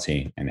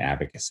 loyalty, and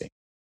advocacy.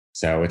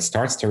 So it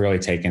starts to really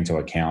take into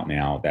account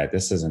now that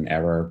this is an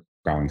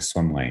ever-growing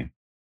swim lane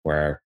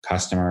where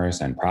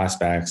customers and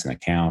prospects and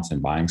accounts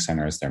and buying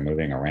centers, they're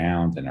moving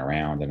around and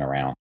around and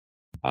around.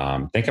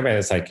 Think of it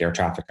as like air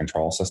traffic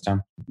control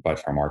system, but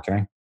for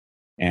marketing.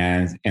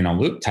 And in a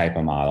loop type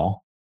of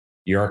model,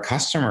 your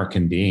customer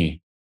can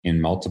be in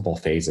multiple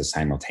phases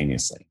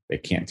simultaneously. They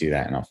can't do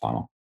that in a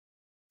funnel.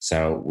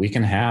 So we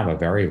can have a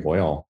very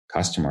loyal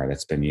customer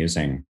that's been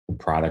using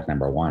product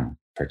number 1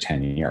 for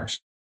 10 years,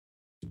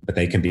 but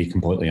they can be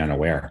completely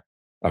unaware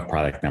of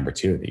product number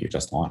 2 that you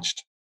just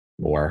launched.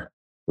 Or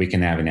we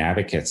can have an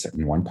advocate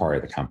in one part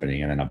of the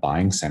company and then a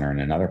buying center in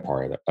another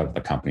part of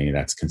the company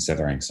that's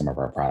considering some of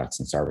our products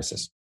and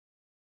services.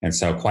 And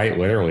so quite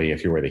literally,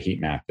 if you were to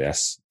heat map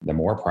this, the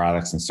more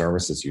products and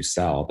services you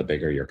sell, the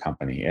bigger your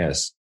company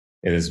is.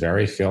 It is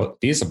very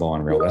feasible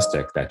and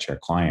realistic that your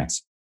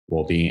clients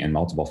will be in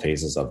multiple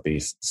phases of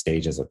these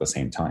stages at the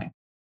same time.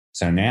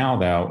 So now,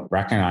 though,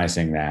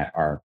 recognizing that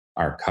our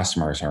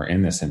customers are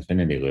in this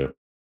infinity loop,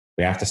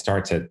 we have to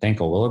start to think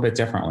a little bit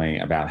differently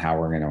about how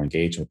we're going to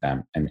engage with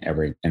them in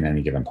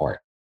any given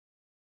part.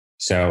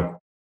 So,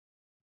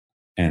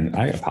 and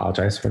I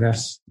apologize for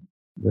this.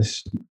 This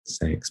should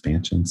say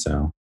expansion.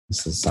 So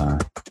this is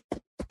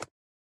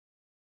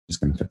just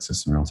going to fix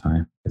this in real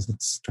time because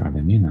it's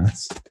driving me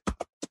nuts.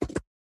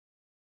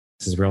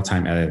 This is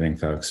real-time editing,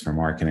 folks, for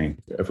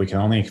marketing. If we can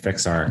only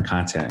fix our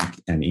content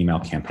and email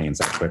campaigns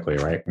that quickly,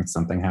 right, when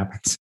something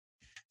happens.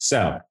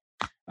 So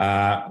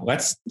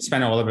let's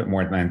spend a little bit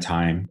more than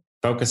time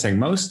focusing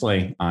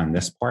mostly on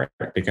this part,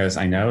 because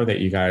I know that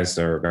you guys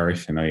are very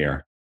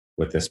familiar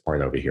with this part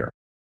over here.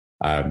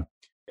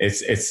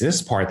 It's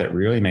this part that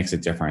really makes a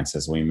difference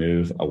as we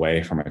move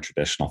away from a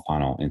traditional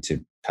funnel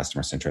into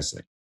customer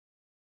centricity.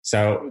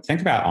 So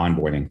think about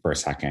onboarding for a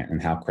second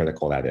and how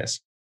critical that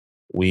is.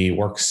 We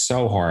work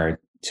so hard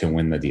to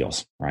win the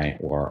deals,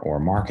 right? We're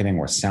marketing,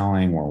 we're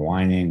selling, we're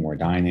whining, we're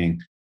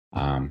dining.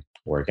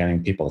 We're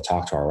getting people to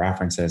talk to our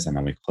references, and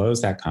then we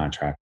close that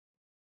contract.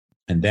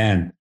 And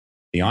then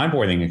the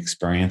onboarding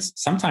experience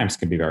sometimes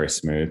can be very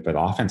smooth, but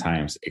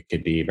oftentimes it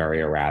could be very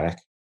erratic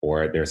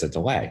or there's a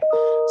delay.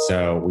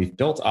 So we've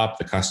built up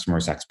the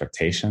customer's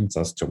expectations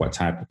as to what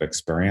type of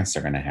experience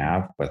they're going to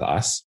have with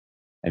us.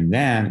 And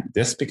then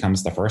this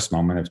becomes the first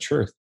moment of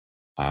truth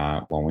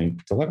when we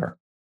deliver.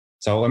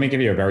 So let me give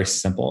you a very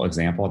simple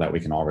example that we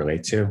can all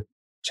relate to: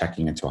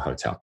 checking into a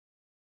hotel.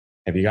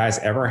 Have you guys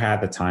ever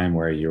had the time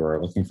where you were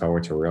looking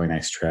forward to a really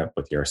nice trip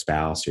with your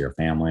spouse or your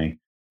family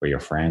or your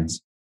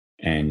friends,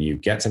 and you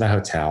get to the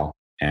hotel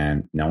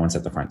and no one's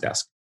at the front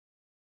desk,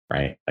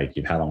 right? Like,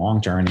 you've had a long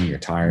journey, you're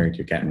tired,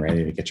 you're getting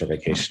ready to get your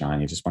vacation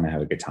on, you just want to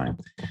have a good time.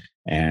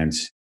 And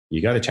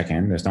you go to check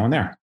in, there's no one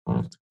there.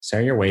 So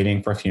you're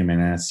waiting for a few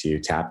minutes, you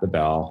tap the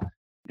bell,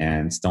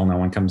 and still no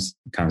one comes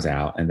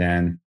out. And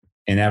then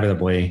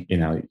inevitably,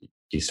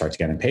 you start to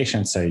get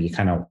impatient. So you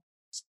kind of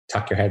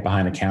tuck your head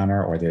behind the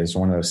counter, or there's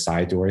one of those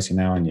side doors,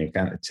 and you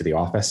go to the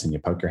office and you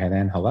poke your head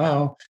in.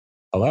 Hello,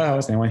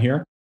 is anyone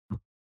here?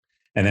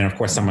 And then of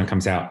course someone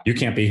comes out. You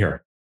can't be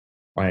here.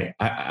 Right.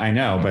 I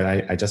know, but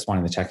I just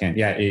wanted to check in.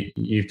 Yeah.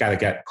 You've got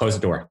to close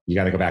the door. You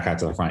got to go back out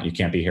to the front. You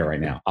can't be here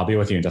right now. I'll be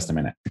with you in just a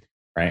minute.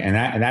 Right. And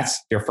that's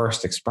your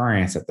first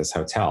experience at this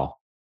hotel.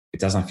 It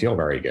doesn't feel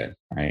very good.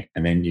 Right.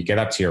 And then you get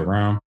up to your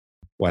room.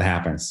 What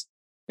happens?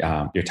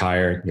 You're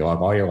tired. You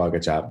lug all your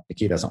luggage up. The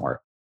key doesn't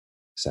work.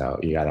 So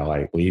you got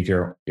to leave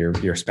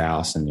your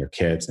spouse and your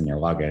kids and your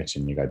luggage,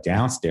 and you go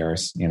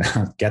downstairs,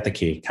 get the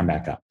key, come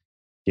back up.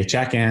 You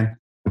check in,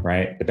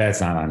 right? The bed's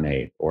not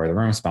unmade, or the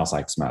room smells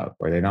like smoke,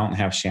 or they don't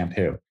have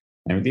shampoo.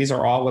 And these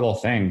are all little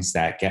things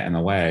that get in the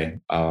way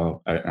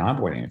of an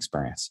onboarding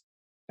experience.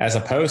 As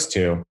opposed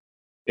to,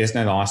 isn't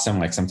it awesome?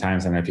 Like,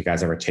 sometimes, I don't know if you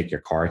guys ever take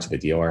your car to the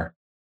dealer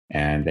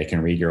and they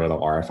can read your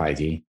little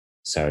RFID.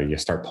 So you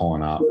start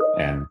pulling up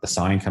and the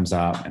sign comes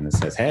up and it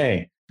says,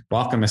 "Hey,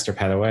 welcome, Mr.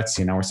 Pedowitz.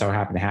 We're so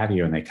happy to have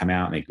you." And they come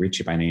out and they greet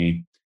you by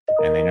name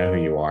and they know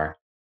who you are.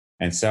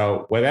 And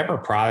so whatever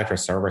product or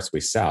service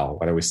we sell,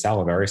 whether we sell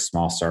a very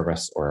small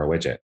service or a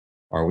widget,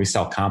 or we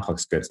sell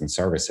complex goods and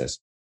services,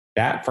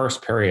 that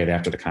first period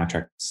after the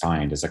contract is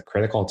signed is a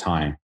critical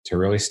time to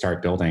really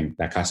start building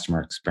that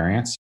customer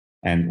experience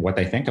and what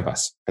they think of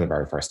us for the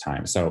very first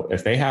time. So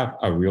if they have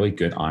a really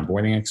good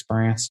onboarding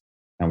experience,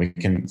 and we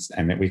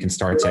can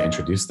start to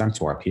introduce them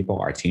to our people,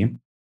 our team,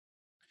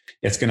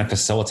 it's going to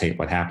facilitate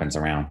what happens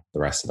around the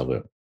rest of the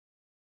loop.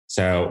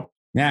 So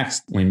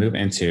next, we move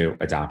into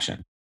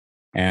adoption.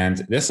 And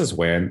this is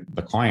when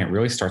the client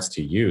really starts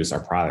to use our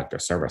product or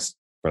service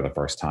for the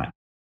first time.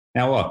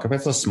 Now, look, if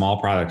it's a small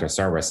product or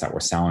service that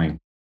we're selling a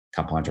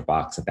couple $100,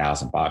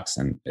 $1,000,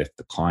 and if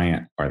the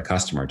client or the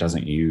customer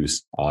doesn't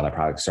use all that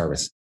product or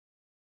service,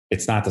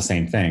 it's not the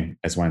same thing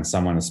as when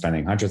someone is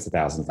spending hundreds of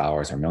thousands of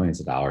dollars or millions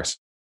of dollars,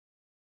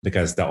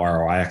 because the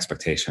ROI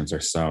expectations are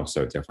so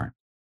different.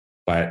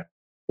 But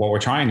what we're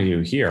trying to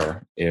do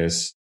here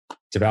is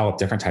develop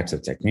different types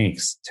of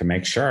techniques to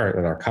make sure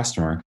that our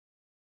customer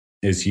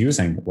is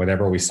using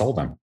whatever we sold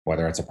them,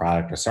 whether it's a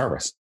product or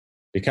service,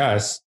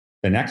 because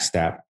the next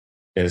step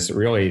is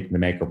really the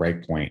make or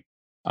break point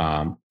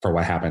for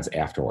what happens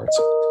afterwards.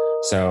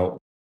 So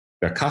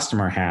the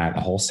customer had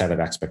a whole set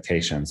of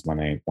expectations when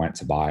they went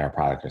to buy our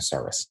product or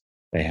service.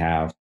 They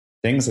have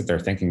things that they're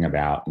thinking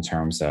about in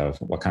terms of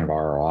what kind of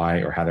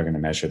ROI or how they're going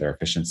to measure their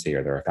efficiency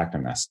or their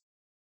effectiveness.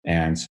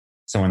 And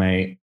so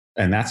and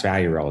that's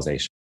value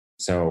realization.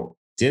 So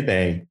did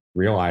they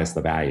realize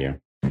the value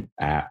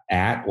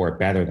at or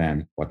better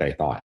than what they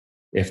thought?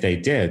 If they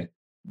did,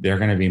 they're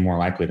going to be more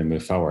likely to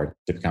move forward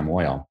to become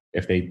loyal.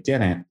 If they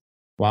didn't,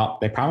 well,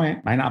 they probably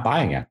might not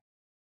buy again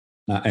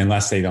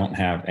unless they don't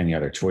have any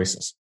other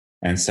choices.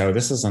 And so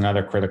this is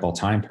another critical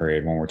time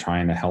period when we're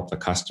trying to help the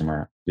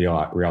customer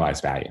realize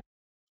value.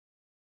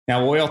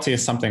 Now, loyalty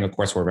is something, of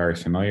course, we're very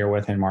familiar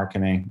with in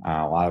marketing.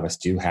 A lot of us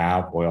do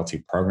have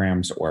loyalty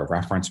programs or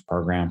reference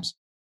programs,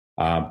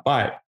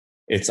 but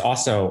it's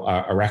also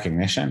a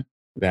recognition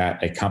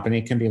that a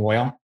company can be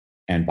loyal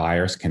and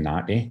buyers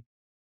cannot be.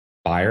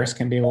 Buyers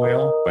can be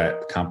loyal,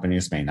 but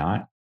companies may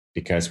not,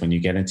 because when you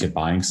get into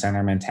buying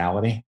center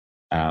mentality,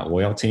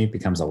 loyalty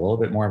becomes a little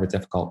bit more of a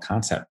difficult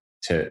concept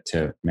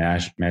to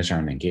measure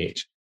and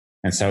engage.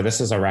 And so this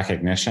is a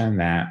recognition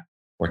that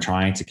we're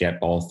trying to get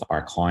both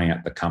our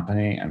client, the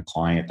company, and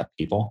client, the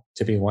people,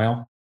 to be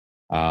loyal.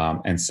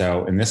 And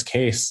so in this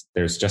case,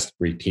 there's just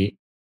repeat,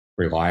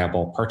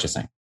 reliable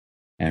purchasing.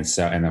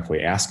 And if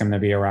we ask them to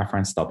be a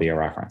reference, they'll be a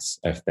reference.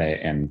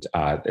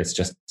 It's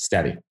just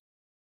steady. And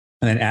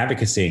then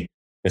advocacy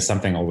is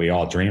something that we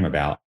all dream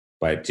about,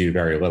 but do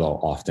very little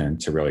often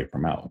to really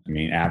promote. I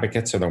mean,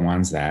 advocates are the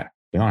ones that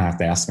we don't have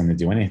to ask them to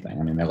do anything.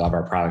 I mean, they love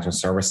our product or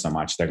service so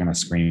much, they're going to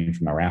scream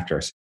from the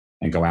rafters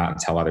and go out and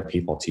tell other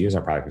people to use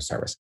our product or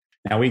service.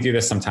 Now, we do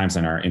this sometimes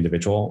in our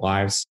individual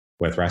lives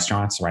with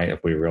restaurants, right? If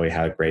we really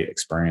had a great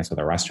experience with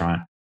a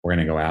restaurant, we're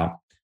going to go out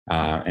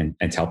and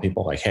tell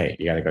people like, hey,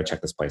 you got to go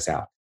check this place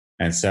out.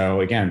 And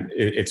so again,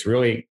 it's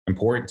really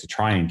important to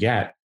try and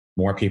get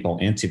more people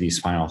into these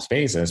final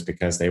phases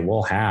because they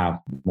will have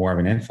more of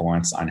an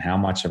influence on how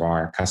much of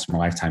our customer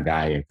lifetime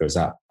value goes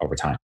up over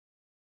time.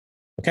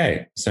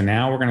 Okay, so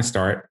now we're going to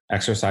start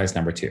exercise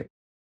number 2.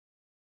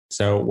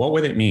 So what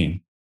would it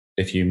mean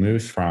if you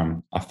moved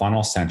from a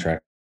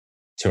funnel-centric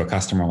to a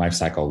customer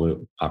lifecycle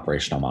loop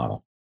operational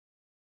model?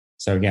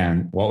 So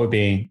again, what would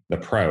be the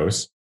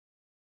pros?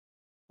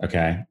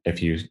 Okay,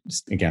 if you,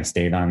 again,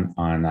 stayed on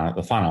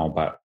the funnel,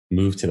 but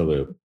moved to the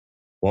loop,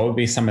 what would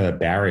be some of the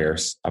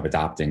barriers of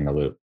adopting the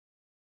loop?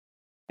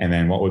 And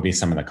then what would be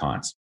some of the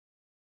cons?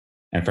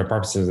 And for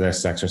purposes of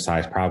this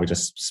exercise, probably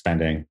just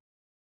spending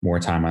more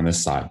time on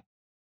this side.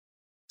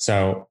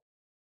 So,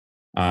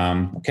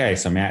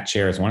 so Matt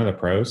shares one of the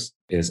pros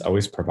is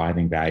always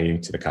providing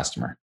value to the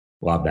customer.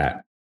 Love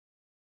that.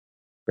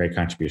 Great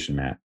contribution,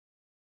 Matt.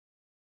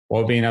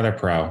 What would be another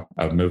pro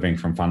of moving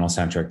from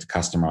funnel-centric to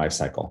customer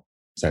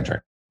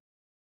lifecycle-centric?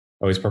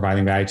 Always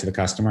providing value to the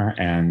customer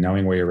and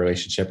knowing where your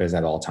relationship is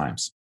at all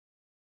times.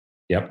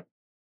 Yep.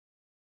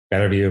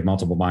 Better view of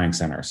multiple buying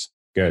centers.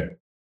 Good.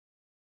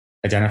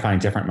 Identifying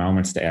different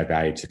moments to add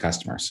value to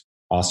customers.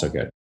 Also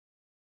good.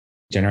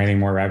 Generating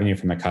more revenue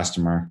from the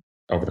customer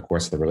over the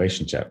course of the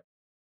relationship.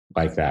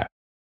 Like that.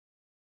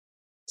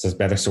 This is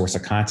better source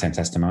of content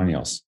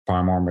testimonials.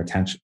 Far more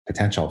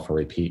potential for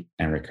repeat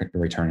and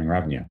returning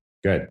revenue.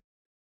 Good.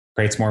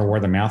 Creates more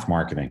word of mouth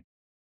marketing.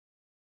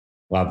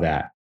 Love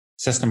that.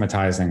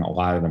 Systematizing a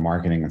lot of the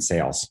marketing and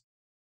sales.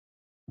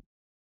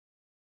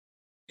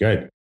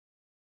 Good.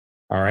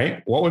 All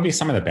right. What would be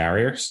some of the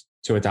barriers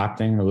to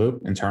adopting the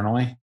loop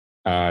internally?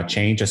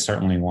 Change is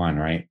certainly one,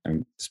 right?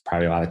 And there's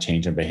probably a lot of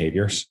change in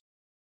behaviors.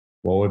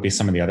 What would be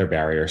some of the other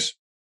barriers?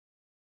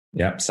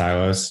 Yep.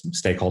 Silos,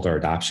 stakeholder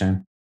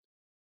adoption,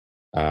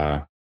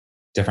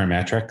 different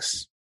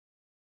metrics.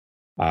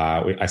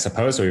 I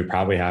suppose we would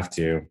probably have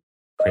to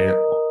create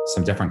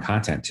some different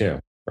content too,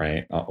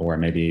 right? Or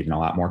maybe even a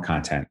lot more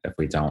content if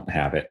we don't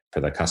have it for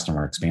the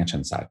customer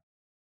expansion side.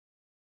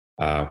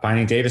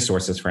 Finding data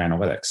sources for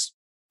analytics.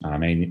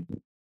 May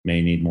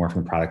need more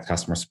from the product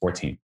customer support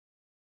team.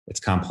 It's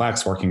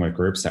complex working with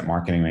groups that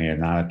marketing may have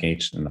not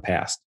engaged in the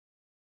past.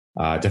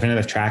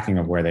 Definitive tracking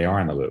of where they are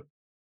in the loop.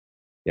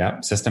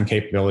 Yep. System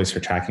capabilities for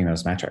tracking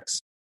those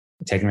metrics.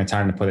 Taking the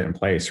time to put it in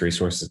place,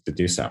 resources to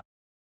do so.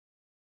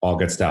 All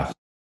good stuff.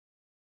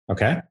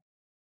 Okay.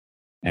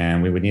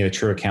 And we would need a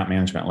true account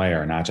management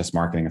layer, not just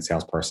marketing and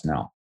sales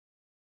personnel.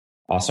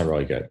 Also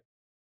really good.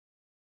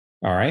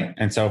 All right.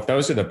 And so if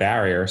those are the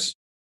barriers,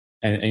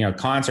 and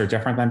cons are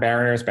different than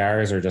barriers.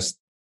 Barriers are just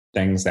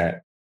things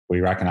that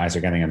we recognize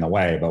are getting in the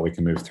way, but we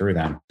can move through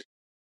them.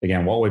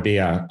 Again, what would be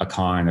a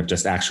con of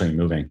just actually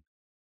moving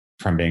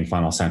from being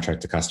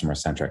funnel-centric to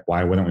customer-centric?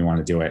 Why wouldn't we want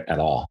to do it at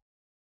all?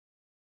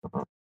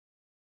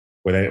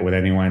 Would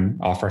anyone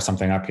offer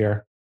something up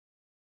here?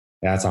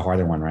 Yeah, that's a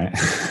harder one, right?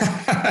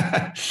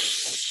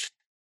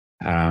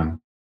 Can't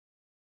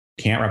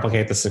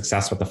replicate the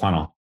success with the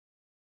funnel.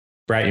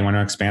 Brett, you want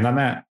to expand on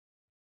that?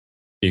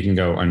 You can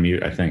go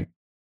unmute, I think.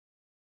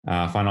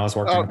 Funnel is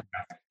working.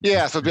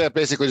 Yeah, so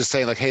basically just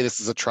saying like, hey, this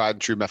is a tried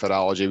and true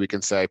methodology. We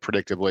can say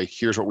predictably,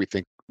 here's what we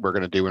think we're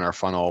going to do in our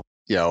funnel,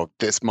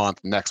 this month,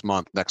 next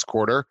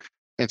quarter.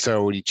 And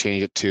so when you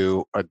change it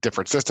to a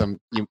different system,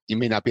 you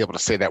may not be able to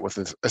say that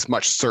with as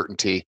much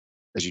certainty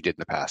as you did in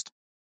the past.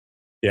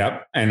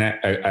 Yep. And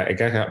I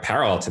get a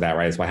parallel to that,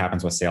 right, is what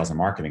happens with sales and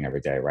marketing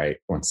every day, right?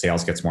 When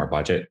sales gets more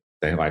budget,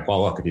 they're like,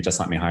 well, look, if you just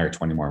let me hire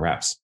 20 more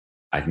reps,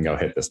 I can go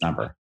hit this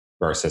number.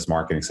 Versus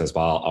marketing says,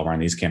 well, I'll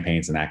run these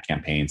campaigns and that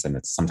campaigns. And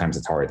sometimes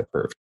it's hard to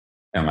prove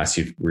unless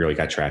you've really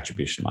got your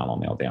attribution model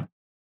nailed down,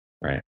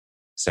 right?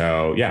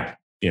 So yeah,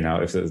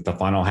 if the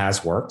funnel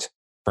has worked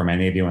for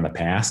many of you in the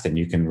past and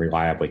you can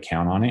reliably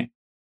count on it,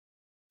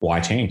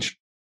 why change?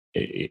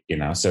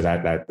 So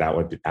that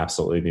would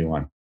absolutely be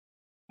one.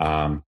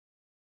 And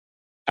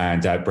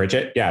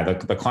Bridget, yeah,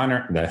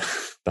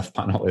 the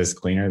funnel is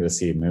cleaner to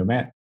see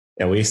movement,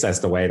 at least that's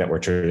the way that we're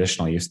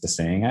traditionally used to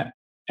seeing it.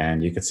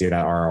 And you could see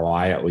that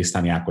ROI, at least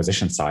on the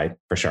acquisition side,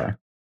 for sure.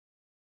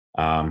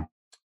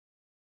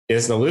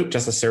 Is the loop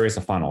just a series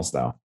of funnels,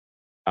 though?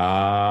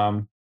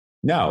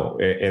 No,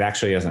 it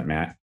actually isn't,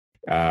 Matt.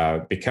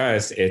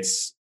 Because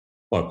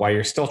while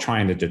you're still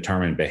trying to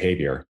determine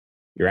behavior,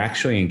 you're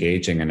actually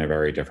engaging in a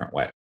very different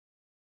way.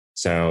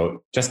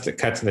 So just to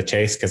cut to the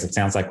chase, because it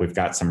sounds like we've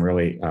got some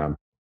really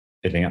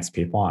advanced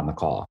people on the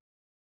call.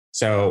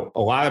 So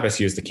a lot of us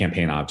use the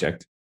campaign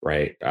object,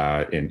 right?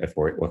 If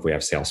we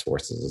have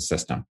Salesforce as a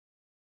system.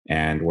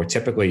 And we're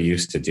typically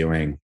used to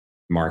doing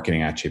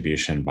marketing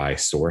attribution by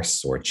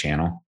source or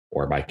channel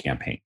or by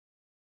campaign.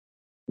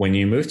 When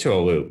you move to a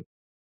loop,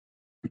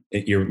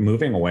 you're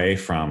moving away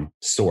from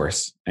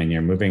source and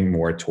you're moving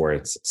more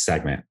towards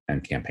segment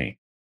and campaign.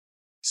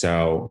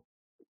 So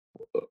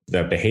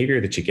the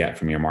behavior that you get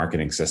from your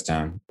marketing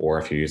system, or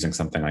if you're using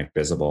something like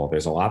Visible,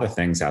 there's a lot of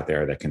things out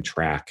there that can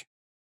track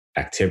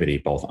activity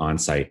both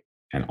on-site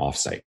and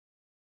off-site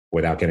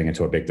without getting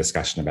into a big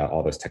discussion about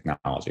all those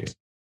technologies.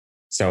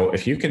 So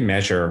if you can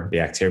measure the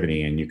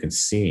activity and you can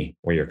see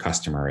where your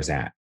customer is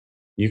at,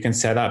 you can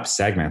set up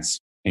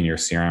segments in your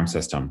CRM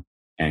system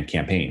and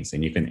campaigns,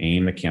 and you can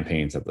aim the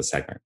campaigns at the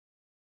segment.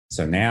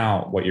 So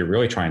now what you're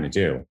really trying to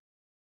do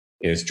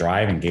is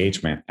drive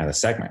engagement at a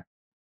segment.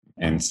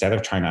 And instead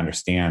of trying to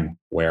understand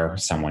where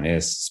someone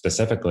is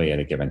specifically at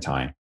a given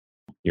time,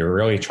 you're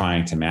really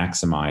trying to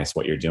maximize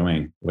what you're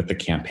doing with the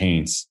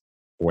campaigns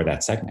for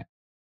that segment.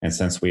 And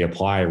since we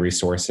apply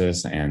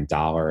resources and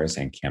dollars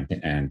and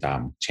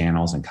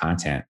channels and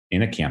content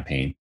in a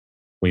campaign,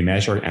 we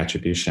measure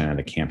attribution at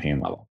a campaign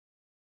level,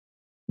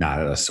 not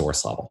at a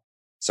source level.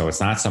 So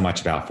it's not so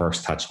much about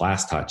first touch,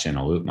 last touch in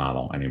a loop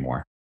model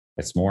anymore.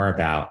 It's more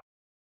about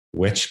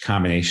which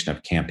combination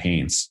of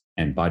campaigns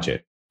and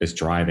budget is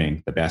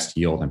driving the best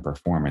yield and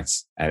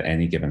performance at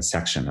any given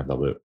section of the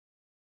loop.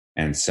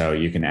 And so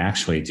you can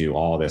actually do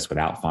all this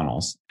without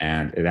funnels.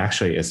 And it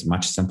actually is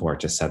much simpler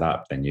to set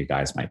up than you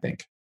guys might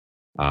think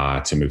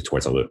to move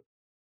towards a loop.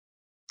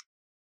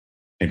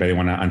 Anybody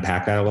want to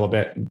unpack that a little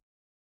bit?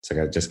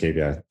 So I just gave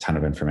you a ton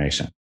of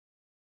information.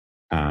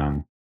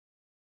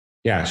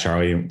 Yeah,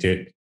 Charlie,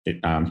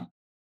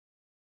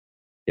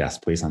 yes,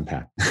 please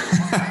unpack.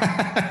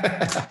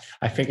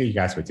 I figured you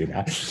guys would do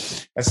that.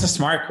 That's a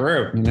smart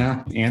group, you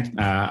know. And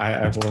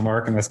I've been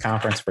working this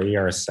conference for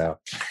years, so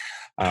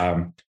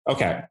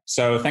okay.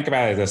 So think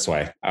about it this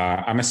way.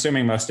 I'm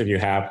assuming most of you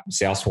have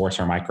Salesforce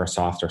or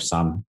Microsoft or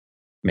some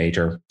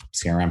major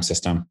CRM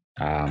system.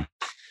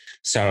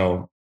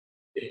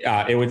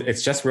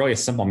 It's just really a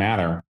simple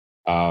matter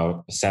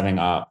of setting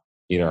up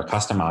either a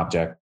custom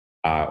object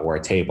or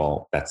a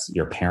table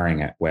you're pairing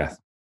it with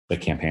the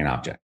campaign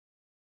object.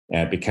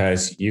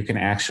 Because you can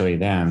actually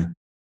then,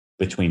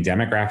 between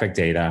demographic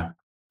data,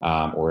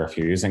 or if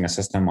you're using a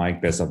system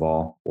like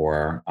Visible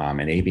or an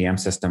ABM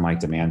system like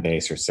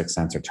Demandbase or Sixth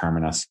Sense or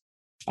Terminus,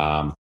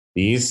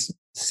 these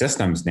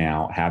systems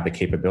now have the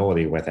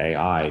capability with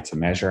AI to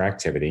measure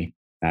activity,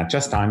 not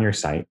just on your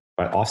site,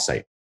 but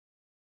off-site.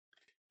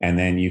 And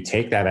then you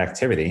take that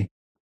activity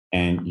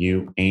and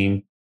you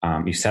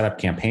set up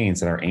campaigns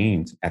that are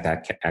aimed at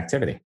that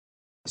activity.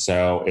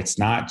 So it's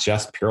not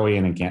just purely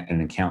an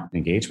account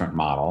engagement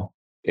model.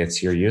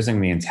 You're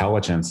using the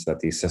intelligence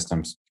that these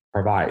systems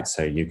provide.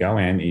 So you go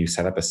in, you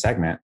set up a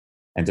segment,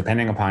 and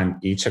depending upon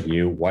each of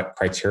you, what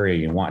criteria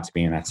you want to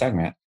be in that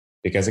segment,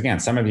 because again,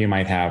 some of you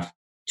might have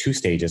 2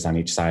 stages on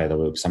each side of the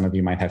loop. Some of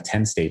you might have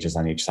 10 stages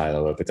on each side of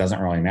the loop. It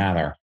doesn't really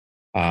matter.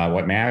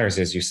 What matters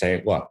is you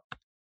say, look,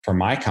 for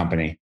my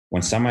company,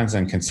 when someone's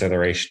in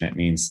consideration, it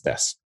means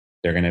this.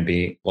 They're going to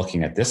be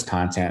looking at this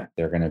content.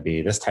 They're going to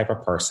be this type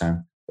of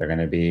person. They're going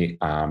to be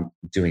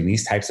doing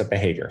these types of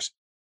behaviors.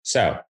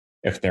 So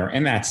if they're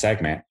in that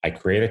segment, I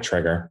create a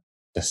trigger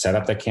to set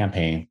up the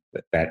campaign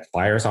that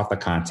fires off the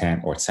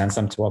content or sends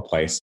them to a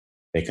place.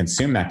 They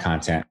consume that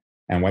content.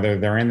 And whether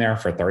they're in there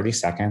for 30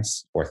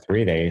 seconds or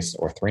 3 days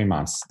or 3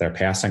 months, they're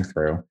passing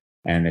through.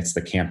 And it's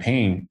the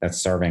campaign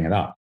that's serving it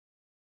up.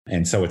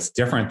 And so it's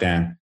different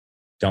than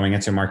going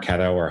into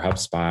Marketo or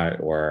HubSpot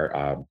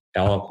or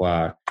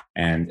Eloqua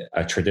and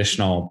a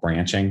traditional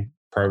branching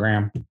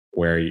program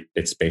where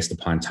it's based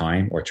upon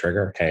time or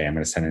trigger. Hey, I'm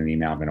going to send an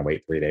email. I'm going to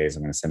wait 3 days.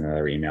 I'm going to send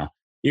another email.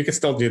 You could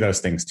still do those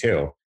things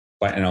too.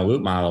 But in a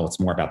loop model, it's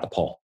more about the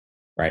pull,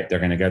 right? They're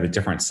going to go to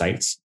different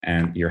sites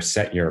and you're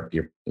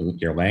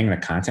laying the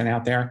content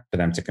out there for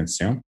them to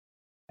consume.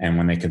 And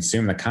when they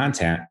consume the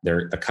content,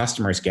 the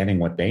customer is getting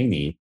what they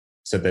need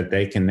so that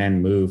they can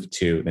then move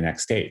to the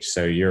next stage.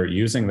 So you're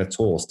using the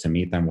tools to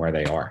meet them where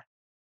they are.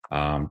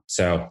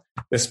 So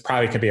this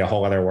probably could be a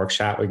whole other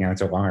workshop. We can get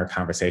into a longer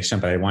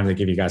conversation, but I wanted to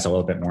give you guys a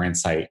little bit more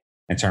insight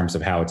in terms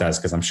of how it does,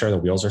 because I'm sure the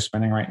wheels are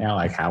spinning right now.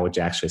 Like, how would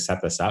you actually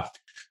set this up?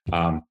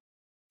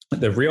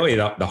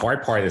 The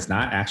hard part is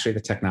not actually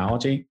the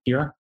technology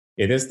here.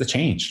 It is the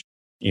change.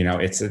 You know,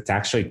 it's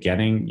actually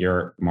getting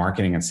your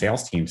marketing and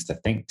sales teams to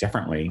think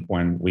differently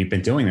when we've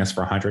been doing this for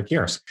 100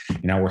 years.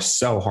 You know, we're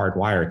so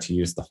hardwired to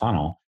use the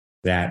funnel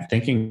that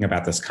thinking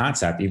about this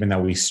concept, even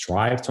though we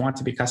strive to want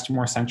to be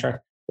customer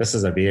centric, this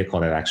is a vehicle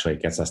that actually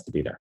gets us to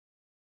be there.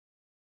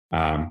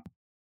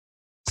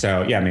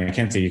 So yeah, I mean,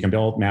 McKinsey, you can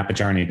map a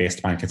journey based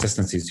upon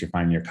consistencies you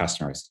find in your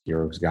customers.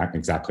 You're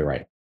exactly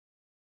right.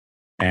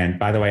 And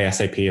by the way,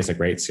 SAP is a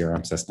great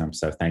CRM system.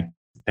 So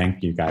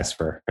thank you guys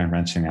for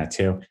mentioning that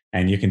too.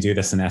 And you can do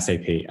this in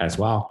SAP as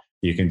well.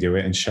 You can do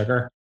it in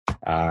Sugar.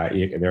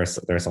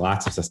 There's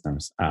lots of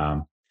systems.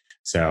 Yeah,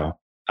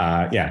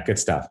 good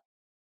stuff.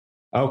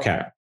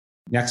 Okay,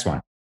 next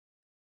one.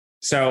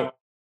 So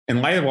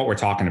in light of what we're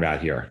talking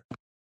about here,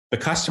 the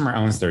customer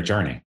owns their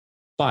journey,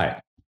 but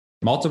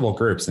multiple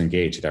groups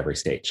engage at every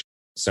stage.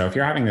 So if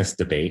you're having this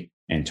debate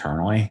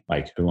internally,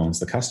 like who owns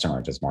the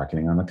customer? Does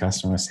marketing own the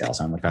customer, sales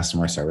own the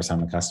customer, service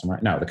own the customer?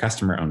 No, the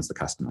customer owns the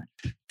customer.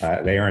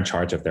 They are in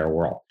charge of their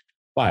world.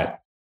 But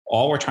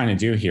all we're trying to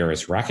do here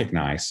is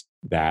recognize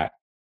that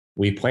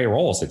we play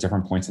roles at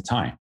different points of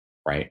time,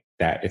 right?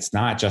 That it's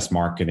not just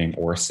marketing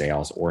or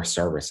sales or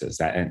services,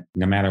 that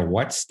no matter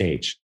what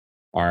stage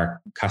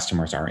our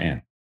customers are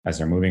in as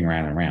they're moving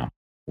around and around,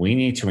 we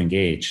need to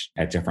engage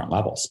at different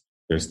levels.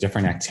 There's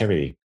different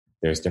activity,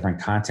 there's different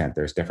content,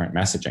 there's different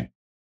messaging.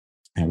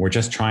 And we're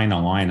just trying to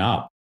line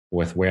up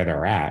with where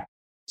they're at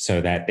so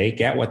that they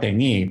get what they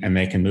need and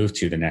they can move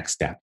to the next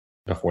step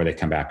before they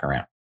come back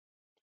around.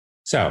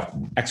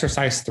 So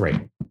exercise 3.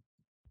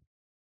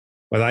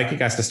 What I'd like you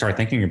guys to start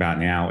thinking about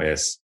now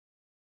is,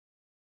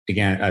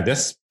 again,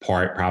 this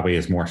part probably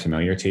is more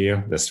familiar to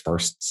you, this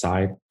first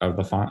side of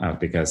the funnel,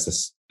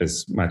 because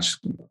this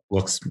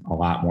looks a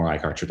lot more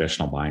like our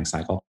traditional buying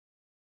cycle.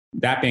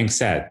 That being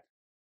said,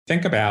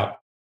 think about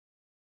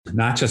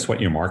not just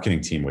what your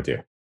marketing team would do.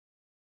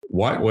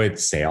 What would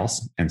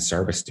sales and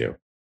service do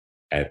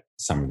at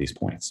some of these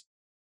points?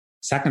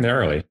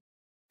 Secondarily,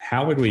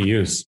 how would we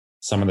use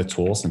some of the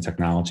tools and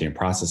technology and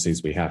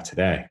processes we have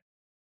today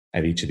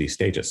at each of these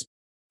stages?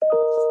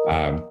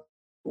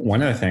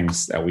 One of the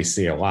things that we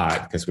see a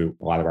lot, because a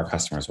lot of our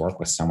customers work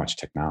with so much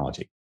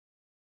technology,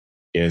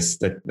 is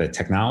that the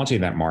technology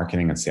that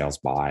marketing and sales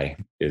buy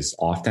is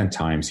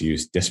oftentimes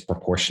used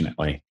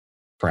disproportionately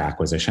for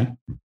acquisition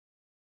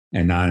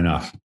and not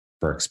enough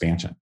for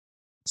expansion.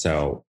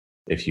 So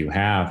if you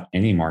have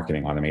any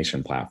marketing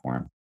automation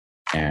platform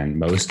and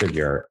most of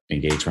your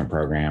engagement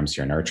programs,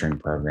 your nurturing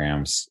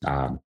programs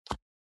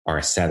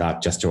are set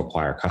up just to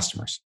acquire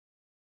customers,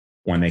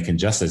 when they can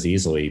just as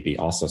easily be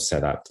also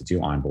set up to do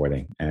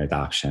onboarding and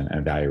adoption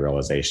and value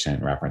realization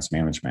and reference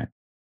management,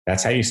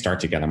 that's how you start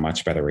to get a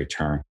much better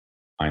return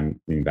on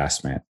the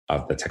investment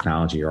of the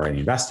technology you're already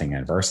investing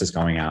in versus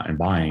going out and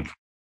buying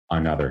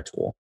another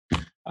tool.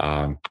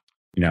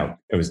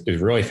 It was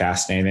really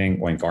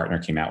fascinating when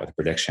Gartner came out with a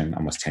prediction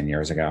almost 10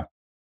 years ago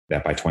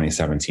that by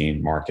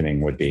 2017,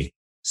 marketing would be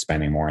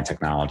spending more on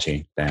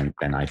technology than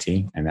IT.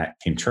 And that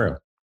came true.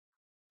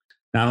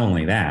 Not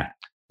only that,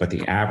 but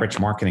the average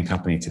marketing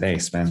company today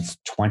spends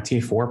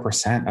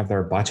 24% of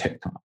their budget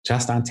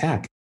just on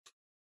tech,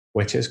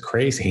 which is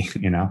crazy,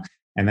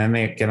 And then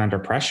they get under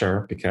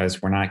pressure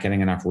because we're not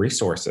getting enough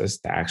resources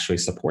to actually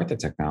support the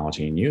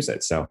technology and use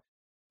it. So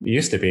it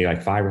used to be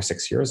like 5 or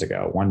 6 years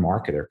ago, one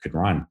marketer could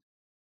run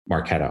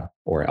Marketo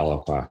or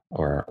Eloqua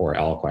or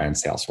Eloqua and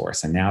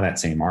Salesforce. And now that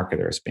same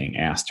marketer is being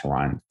asked to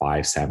run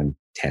 5, 7,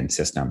 10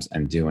 systems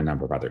and do a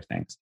number of other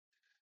things.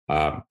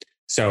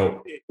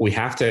 So we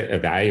have to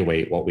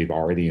evaluate what we've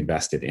already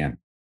invested in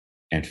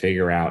and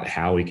figure out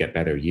how we get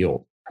better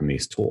yield from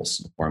these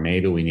tools. Or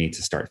maybe we need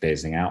to start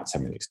phasing out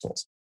some of these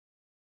tools.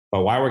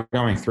 But while we're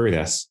going through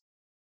this,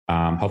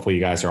 hopefully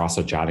you guys are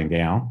also jotting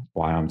down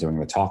while I'm doing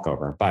the talk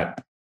over.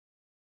 But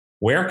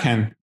where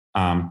can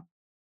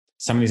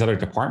some of these other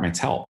departments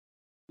help?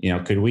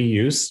 Could we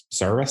use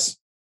service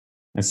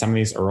in some of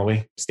these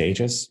early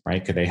stages,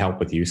 right? Could they help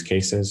with use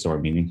cases or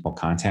meaningful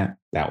content?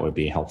 That would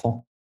be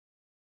helpful.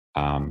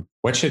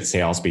 What should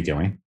sales be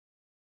doing?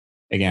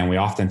 Again, we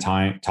often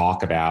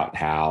talk about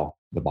how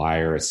the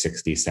buyer is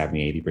 60,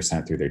 70,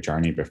 80% through their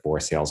journey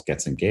before sales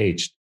gets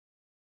engaged.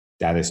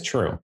 That is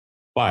true.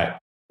 But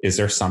is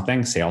there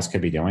something sales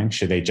could be doing?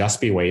 Should they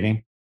just be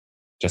waiting,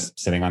 just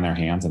sitting on their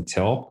hands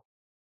until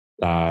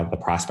the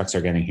prospects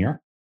are getting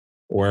here?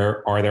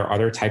 Or are there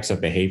other types of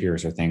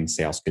behaviors or things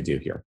sales could do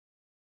here?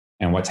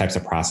 And what types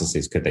of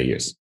processes could they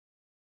use?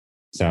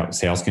 So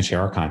sales can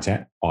share our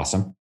content.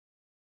 Awesome.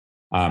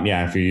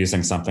 If you're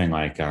using something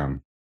like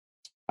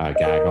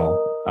Gaggle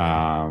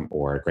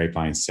or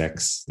Grapevine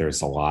 6,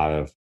 there's a lot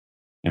of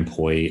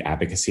employee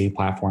advocacy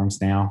platforms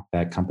now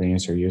that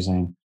companies are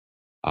using.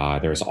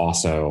 There's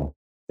also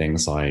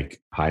things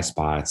like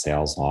HighSpot,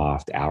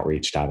 SalesLoft,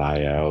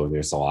 Outreach.io.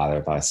 There's a lot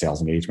of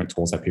sales engagement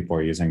tools that people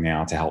are using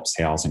now to help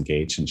sales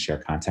engage and share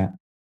content.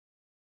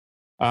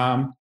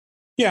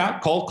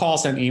 Cold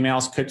calls and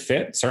emails could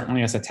fit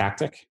certainly as a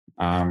tactic.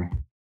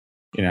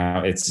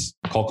 It's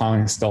cold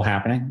calling is still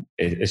happening.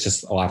 It's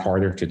just a lot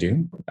harder to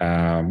do.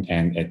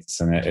 And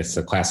it's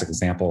a classic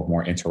example of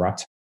more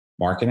interrupt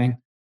marketing,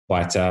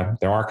 but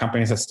there are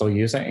companies that still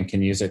use it and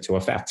can use it to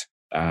effect.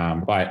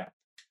 But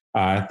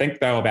think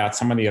though about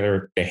some of the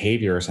other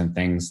behaviors and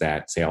things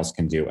that sales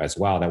can do as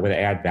well that would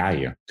add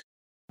value.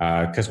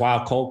 Because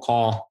while a cold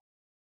call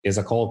is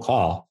a cold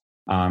call,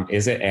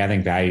 is it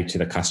adding value to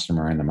the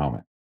customer in the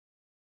moment?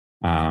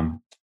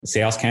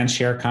 Sales can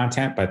share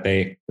content, but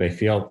they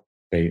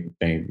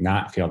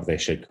not feel that they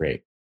should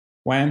create.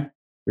 When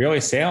really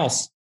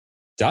sales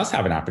does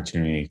have an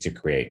opportunity to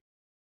create,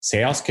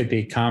 sales could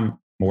become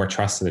more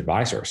trusted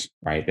advisors,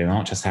 right? They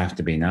don't just have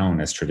to be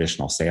known as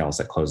traditional sales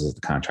that closes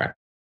the contract.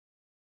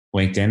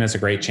 LinkedIn is a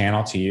great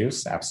channel to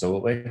use,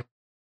 absolutely.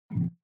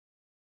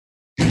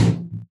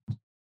 And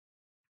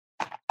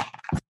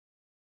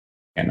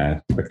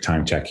a quick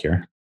time check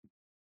here.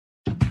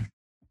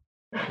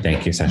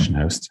 Thank you, session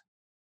host.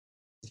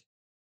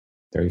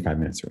 35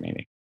 minutes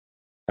remaining.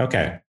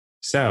 Okay,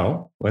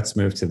 so let's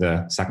move to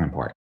the second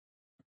part.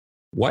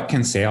 What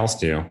can sales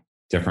do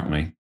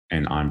differently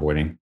in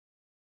onboarding,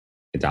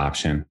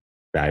 adoption,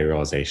 value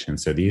realization?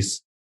 So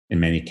these, in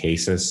many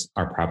cases,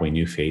 are probably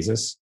new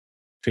phases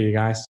for you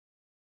guys.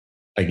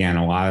 Again,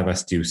 a lot of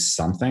us do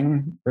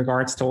something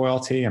regards to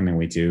loyalty. I mean,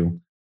 we do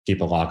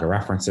keep a log of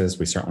references.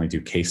 We certainly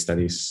do case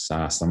studies.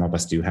 Some of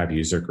us do have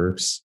user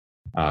groups,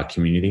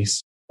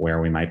 communities where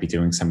we might be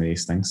doing some of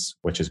these things,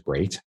 which is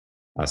great.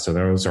 So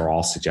those are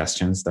all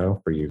suggestions,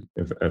 though, for you,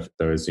 if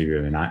those of you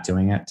who are not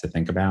doing it, to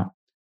think about.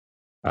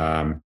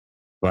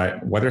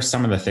 But what are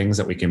some of the things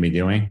that we can be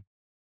doing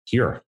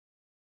here?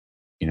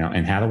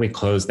 And how do we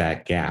close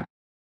that gap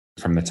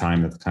from the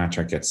time that the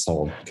contract gets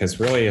sold? Because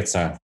really, it's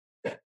a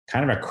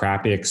kind of a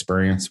crappy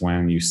experience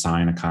when you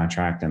sign a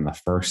contract and the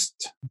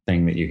first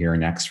thing that you hear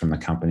next from the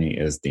company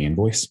is the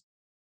invoice,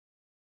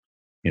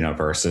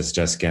 versus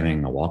just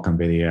getting a welcome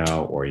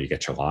video, or you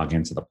get your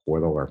login to the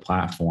portal or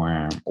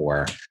platform,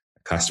 or a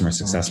customer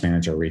success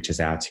manager reaches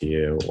out to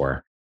you,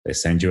 or they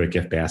send you a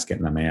gift basket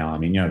in the mail. I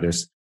mean,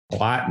 there's a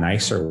lot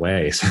nicer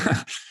ways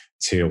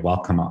to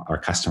welcome our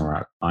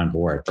customer on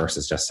board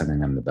versus just sending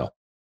them the bill.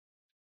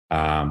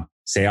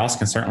 Sales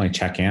can certainly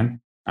check in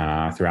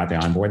throughout the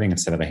onboarding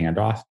instead of a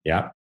handoff.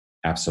 Yep,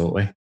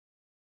 absolutely.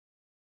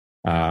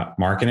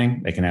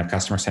 Marketing, they can have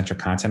customer-centric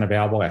content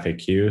available,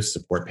 FAQs,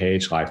 support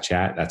page, live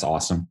chat. That's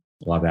awesome.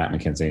 Love that,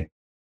 McKinsey.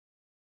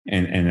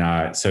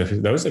 And so for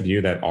those of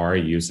you that are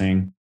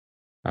using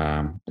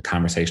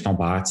conversational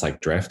bots like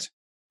Drift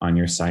on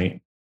your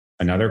site,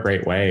 another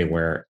great way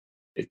where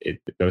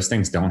those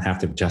things don't have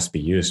to just be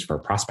used for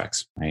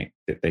prospects, right?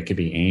 They could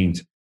be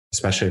aimed,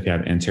 especially if you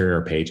have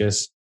interior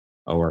pages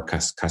or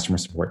customer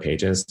support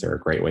pages. They're a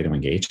great way to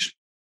engage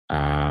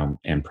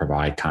and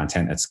provide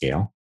content at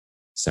scale.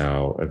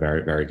 So a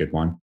very, very good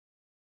one.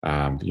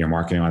 Your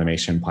marketing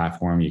automation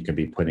platform, you could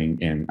be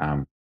putting in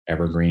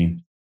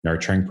evergreen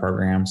nurturing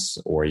programs,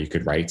 or you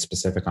could write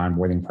specific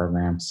onboarding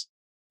programs.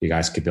 You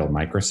guys could build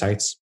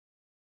microsites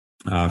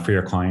for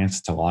your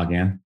clients to log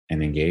in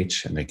and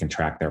engage, and they can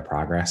track their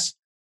progress.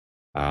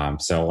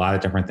 So a lot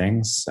of different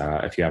things.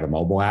 If you have a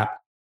mobile app,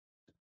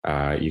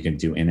 you can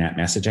do in-app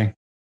messaging.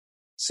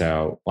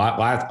 So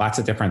lots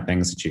of different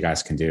things that you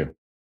guys can do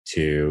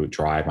to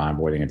drive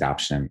onboarding,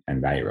 adoption,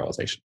 and value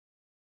realization.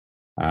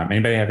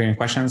 Anybody have any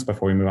questions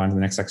before we move on to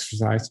the next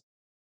exercise?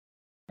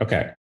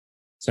 Okay.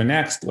 So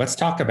next, let's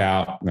talk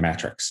about the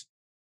metrics.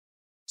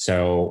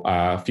 So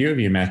a few of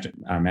you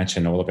mentioned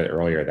a little bit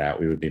earlier that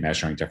we would be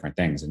measuring different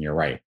things, and you're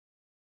right.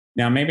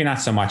 Now, maybe not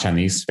so much on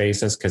these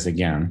phases, because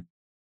again,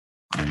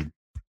 I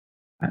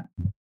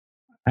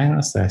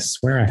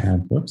swear I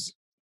had, whoops.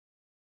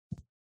 I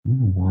don't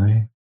know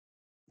why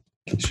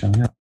it keeps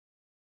showing up.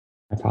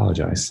 I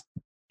apologize.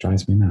 It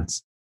drives me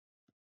nuts.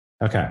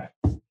 Okay.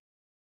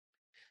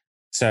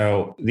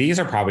 So these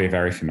are probably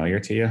very familiar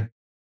to you.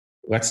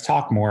 Let's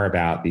talk more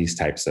about these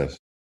types of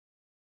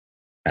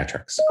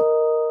metrics.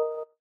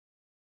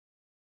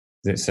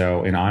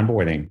 So in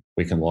onboarding,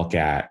 we can look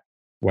at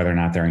whether or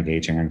not they're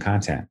engaging in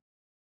content,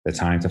 the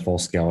time to full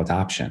scale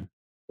adoption.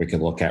 We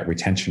could look at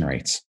retention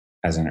rates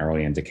as an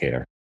early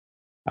indicator.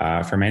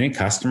 For many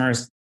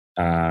customers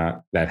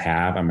that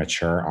have a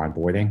mature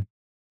onboarding,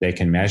 they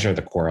can measure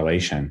the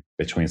correlation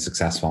between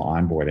successful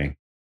onboarding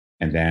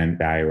and then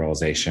value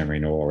realization,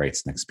 renewal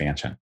rates, and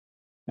expansion.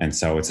 And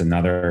so it's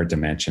another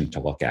dimension to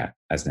look at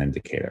as an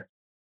indicator.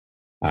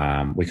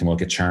 We can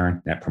look at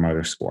churn, net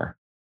promoter score.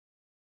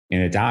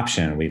 In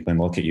adoption, we can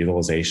look at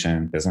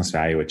utilization, business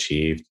value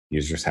achieved,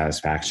 user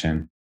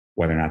satisfaction,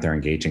 whether or not they're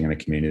engaging in the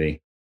community.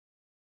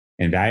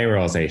 In value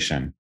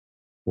realization,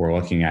 we're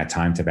looking at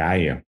time to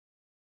value,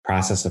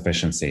 process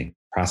efficiency,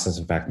 process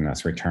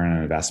effectiveness, return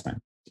on investment.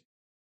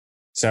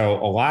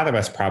 So a lot of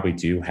us probably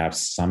do have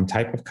some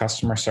type of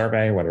customer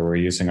survey, whether we're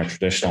using a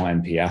traditional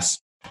NPS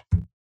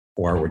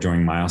or we're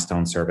doing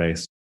milestone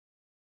surveys.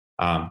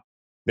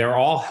 They're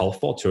all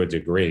helpful to a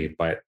degree,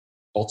 but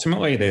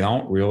ultimately they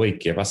don't really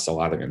give us a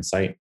lot of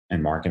insight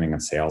in marketing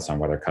and sales on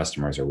whether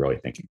customers are really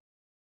thinking.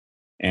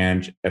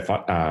 And if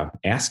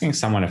asking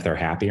someone if they're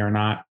happy or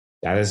not,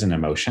 that is an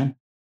emotion.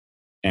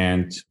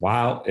 And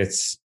while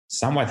it's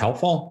somewhat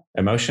helpful,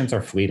 emotions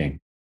are fleeting,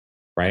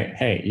 right?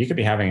 Hey, you could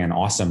be having an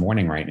awesome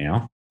morning right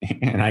now,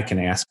 and I can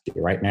ask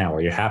you right now,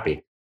 are you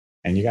happy?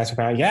 And you guys are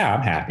probably, yeah,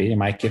 I'm happy. You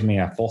might give me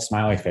a full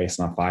smiley face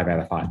and a 5 out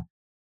of 5.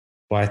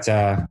 But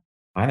I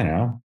don't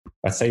know.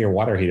 Let's say your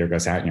water heater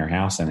goes out in your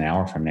house an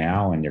hour from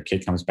now, and your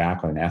kid comes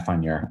back with an F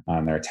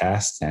on their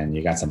test, and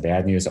you got some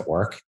bad news at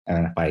work.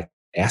 And if I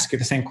ask you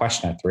the same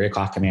question at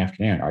 3:00 in the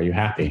afternoon, are you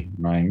happy?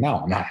 I'm like, no,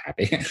 I'm not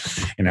happy.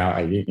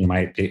 You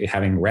might be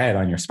having red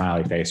on your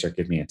smiley face or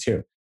give me a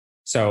 2.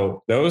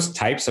 So those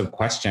types of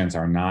questions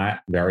are not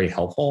very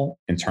helpful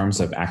in terms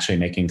of actually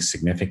making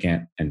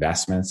significant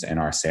investments in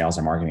our sales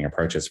and marketing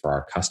approaches for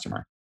our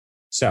customer.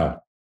 So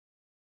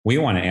we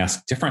want to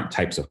ask different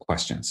types of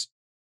questions,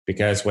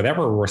 because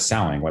whatever we're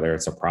selling, whether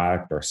it's a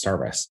product or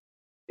service,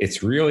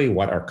 it's really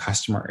what our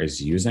customer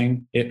is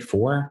using it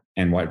for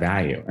and what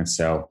value. And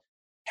so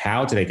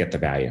how do they get the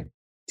value?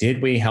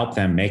 Did we help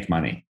them make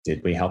money?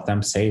 Did we help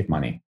them save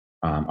money?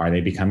 Are they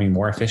becoming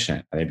more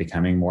efficient? Are they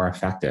becoming more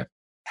effective?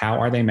 How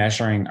are they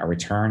measuring a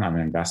return on the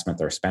investment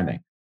they're spending?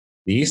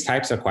 These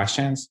types of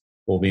questions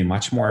will be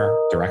much more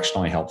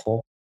directionally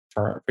helpful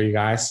for you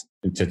guys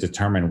to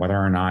determine whether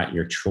or not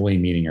you're truly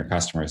meeting your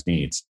customers'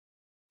 needs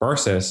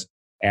versus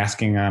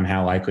asking them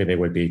how likely they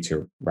would be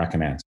to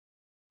recommend.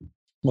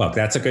 Look,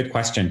 that's a good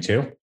question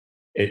too.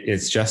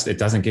 It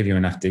doesn't give you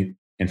enough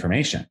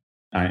information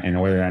in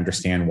order to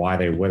understand why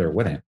they would or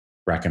wouldn't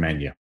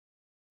recommend you.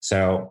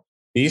 So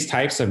these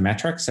types of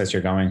metrics as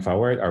you're going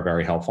forward are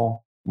very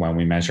helpful when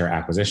we measure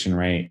acquisition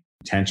rate,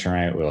 retention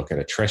rate, we look at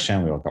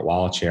attrition, we look at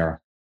wallet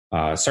share.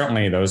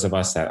 Certainly those of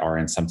us that are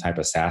in some type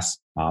of SaaS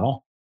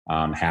model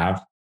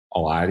have a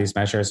lot of these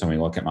measures, and we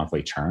look at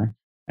monthly churn.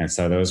 And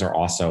so those are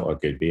also a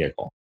good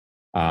vehicle.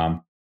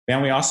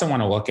 Then we also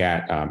want to look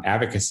at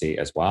advocacy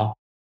as well.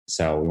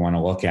 So we want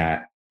to look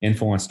at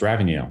influenced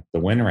revenue, the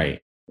win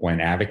rate when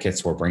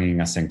advocates were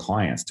bringing us in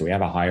clients. Do we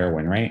have a higher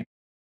win rate?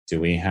 Do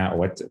we have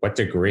what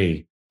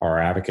degree are our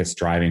advocates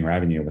driving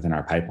revenue within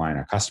our pipeline,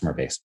 our customer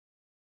base?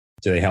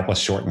 Do they help us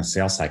shorten the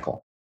sales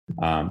cycle?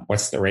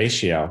 What's the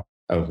ratio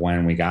of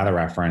when we got a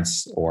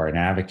reference or an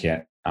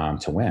advocate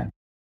to win?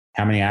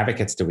 How many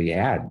advocates do we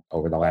add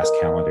over the last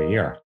calendar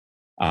year?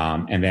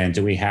 And then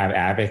do we have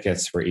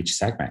advocates for each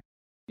segment?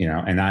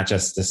 And not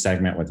just the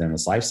segment within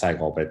this life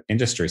cycle, but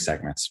industry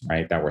segments,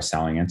 right, that we're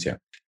selling into.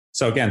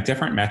 So again,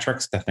 different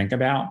metrics to think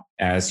about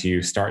as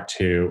you start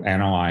to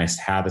analyze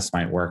how this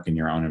might work in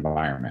your own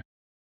environment.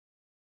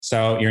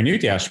 So your new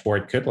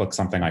dashboard could look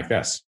something like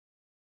this,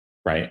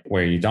 right?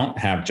 Where you don't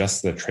have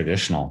just the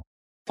traditional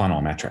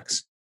funnel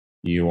metrics.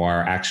 You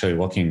are actually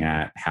looking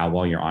at how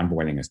well your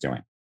onboarding is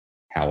doing,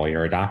 how well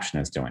your adoption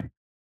is doing,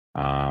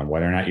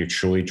 whether or not you're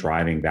truly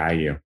driving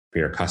value for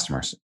your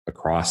customers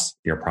across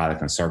your product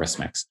and service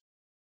mix,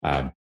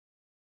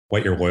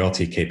 what your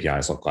loyalty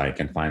KPIs look like,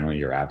 and finally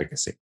your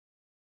advocacy.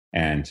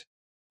 And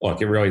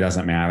look, it really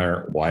doesn't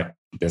matter what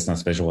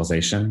business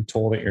visualization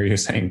tool that you're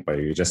using,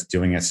 whether you're just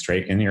doing it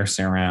straight in your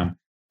CRM,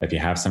 if you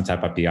have some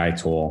type of BI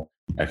tool,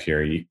 if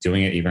you're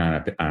doing it even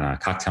on a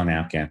cocktail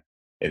napkin.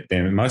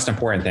 The most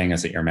important thing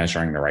is that you're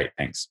measuring the right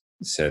things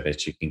so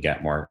that you can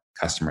get more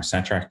customer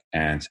centric,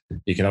 and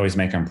you can always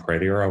make them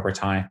prettier over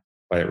time,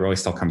 but it really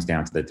still comes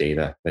down to the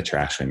data that you're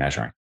actually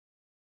measuring.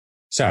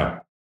 So,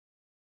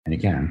 and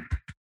again,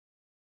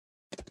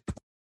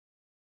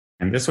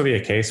 and this would be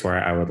a case where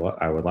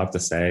I would love to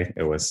say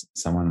it was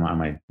someone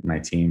on my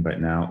team, but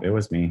no, it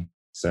was me.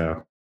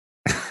 So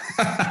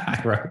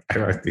I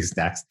wrote these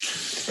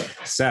texts.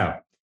 So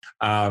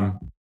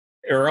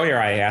earlier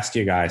I asked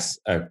you guys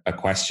a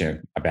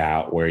question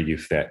about where you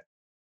fit,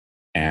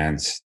 and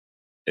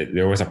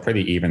there was a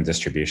pretty even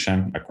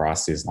distribution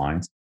across these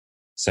lines.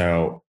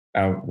 So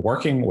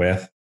working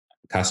with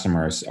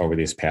customers over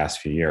these past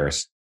few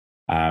years,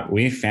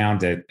 we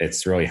found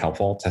it's really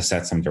helpful to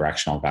set some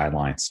directional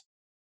guidelines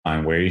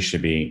on where you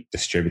should be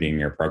distributing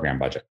your program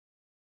budget.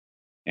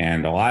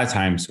 And a lot of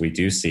times we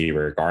do see,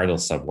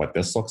 regardless of what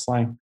this looks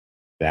like,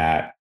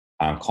 that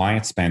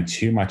clients spend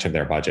too much of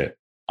their budget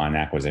on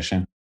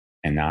acquisition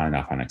and not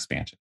enough on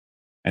expansion.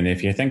 And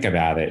if you think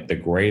about it, the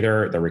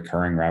greater the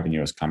recurring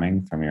revenue is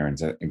coming from your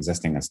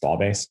existing install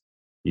base,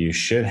 you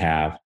should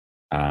have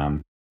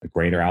a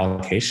greater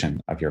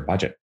allocation of your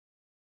budget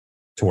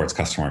towards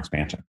customer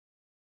expansion.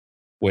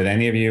 Would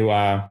any of you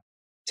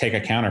take a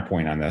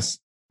counterpoint on this?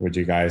 Would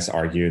you guys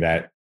argue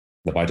that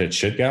the budget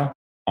should go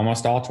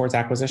almost all towards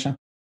acquisition?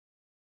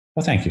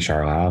 Well, thank you,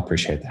 Charlotte. I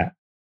appreciate that,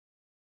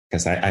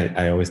 because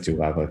I always do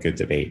love a good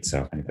debate.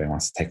 So if anybody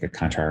wants to take a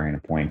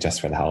contrarian point just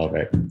for the hell of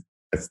it,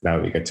 that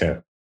would be good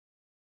too.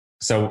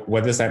 So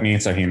what does that mean,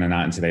 Sohina,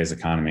 not in today's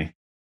economy?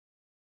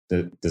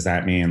 Does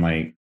that mean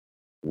like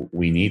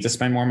we need to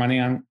spend more money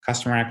on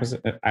customer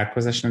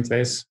acquisition in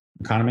today's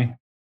economy?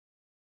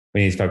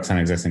 We need to focus on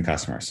existing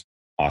customers.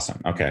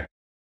 Awesome. Okay.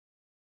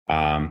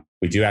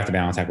 We do have to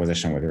balance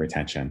acquisition with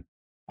retention.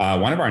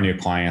 One of our new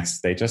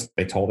clients, they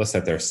told us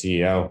that their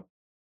CEO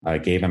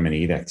gave them an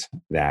edict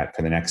that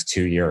for the next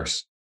 2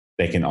 years,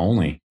 they can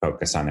only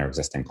focus on their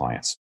existing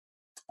clients.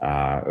 We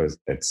thought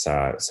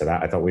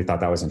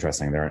that was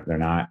interesting. They're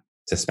not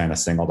to spend a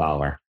single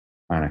dollar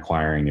on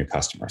acquiring new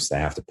customers. They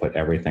have to put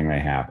everything they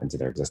have into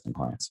their existing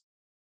clients.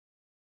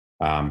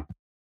 But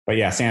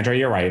yeah, Sandra,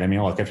 you're right. I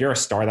mean, look, if you're a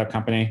startup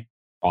company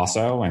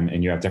also,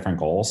 and you have different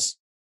goals,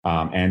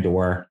 or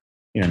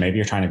maybe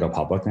you're trying to go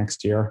public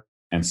next year,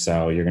 and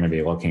so you're going to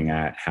be looking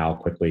at how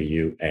quickly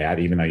you add,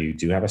 even though you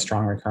do have a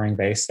strong recurring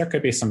base. There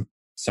could be some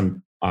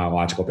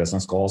logical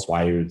business goals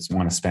why you would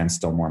want to spend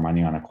still more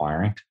money on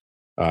acquiring,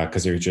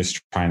 because you're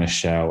just trying to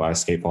show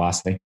escape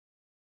velocity.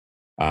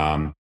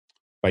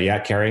 But yeah,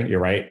 Carrie, you're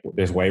right.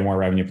 There's way more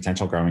revenue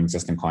potential growing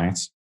existing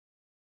clients.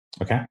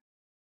 Okay.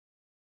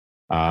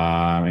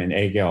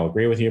 And Gil,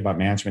 agree with you, but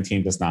management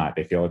team does not.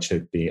 They feel it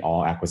should be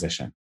all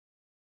acquisition.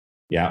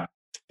 Yeah.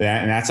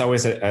 And that's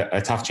always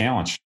a tough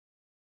challenge,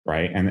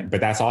 right? But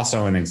that's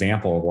also an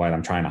example of what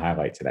I'm trying to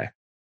highlight today.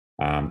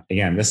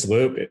 Again, this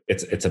loop,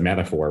 it's a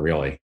metaphor,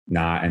 really,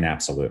 not an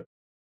absolute.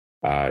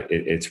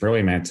 It's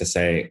really meant to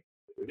say,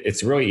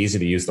 it's really easy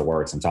to use the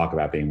words and talk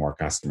about being more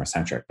customer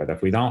centric. But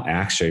if we don't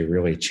actually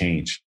really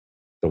change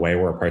the way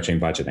we're approaching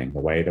budgeting, the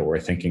way that we're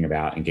thinking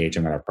about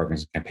engaging with our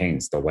programs and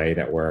campaigns, the way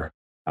that we're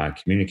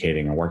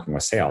communicating and working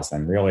with sales,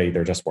 then really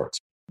they're just words,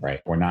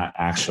 right? We're not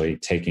actually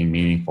taking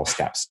meaningful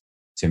steps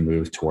to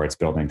move towards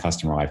building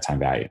customer lifetime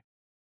value.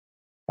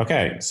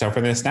 Okay, so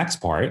for this next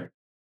part,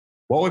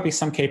 what would be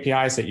some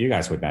KPIs that you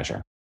guys would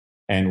measure?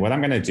 And what I'm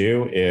going to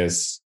do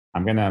is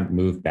I'm going to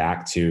move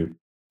back to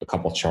a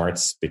couple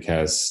charts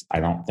because I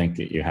don't think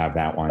that you have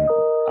that one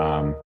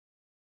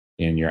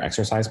in your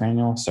exercise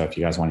manual. So if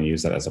you guys want to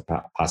use that as a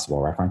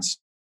possible reference.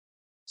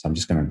 So I'm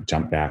just going to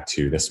jump back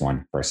to this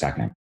one for a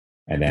second.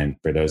 And then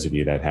for those of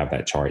you that have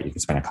that chart, you can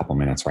spend a couple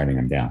minutes writing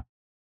them down.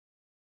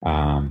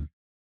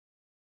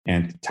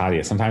 And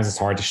Tadia, sometimes it's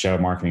hard to show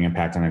marketing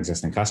impact on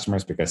existing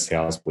customers because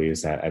sales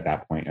believes that at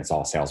that point, it's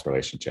all sales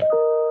relationship.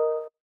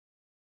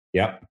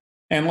 Yep.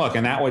 And look,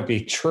 and that would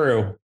be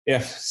true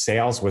if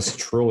sales was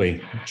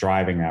truly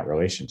driving that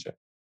relationship.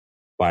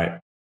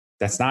 But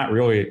that's not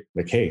really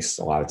the case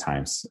a lot of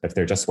times if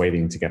they're just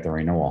waiting to get the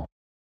renewal.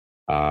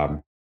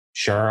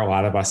 Sure, a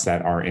lot of us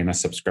that are in a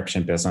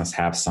subscription business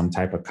have some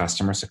type of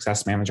customer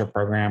success manager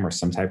program or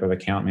some type of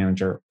account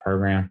manager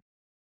program.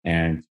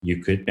 And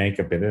you could make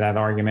a bit of that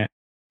argument.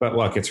 But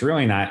look, it's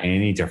really not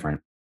any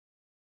different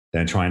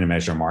than trying to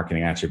measure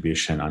marketing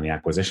attribution on the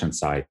acquisition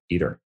side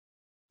either.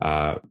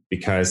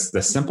 Because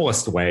the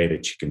simplest way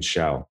that you can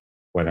show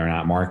whether or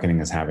not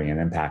marketing is having an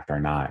impact or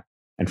not,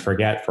 and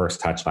forget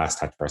first touch, last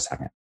touch for a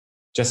second,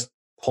 just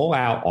pull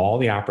out all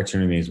the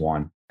opportunities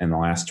won in the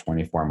last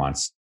 24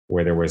 months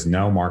where there was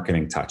no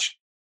marketing touch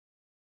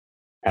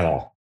at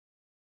all.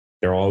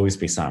 There will always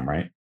be some,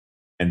 right?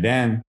 And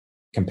then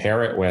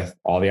compare it with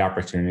all the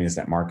opportunities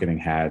that marketing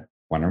had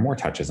one or more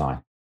touches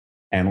on.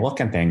 And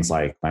look at things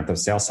like length of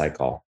sales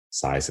cycle,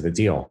 size of the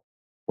deal,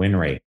 win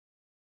rate.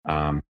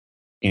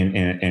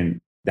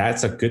 And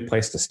that's a good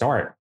place to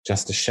start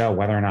just to show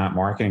whether or not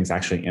marketing is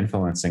actually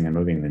influencing and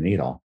moving the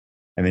needle.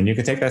 And then you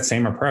can take that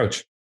same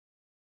approach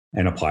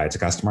and apply it to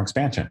customer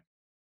expansion.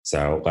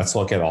 So let's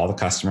look at all the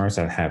customers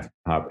that have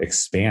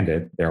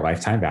expanded their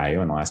lifetime value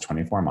in the last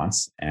 24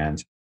 months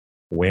and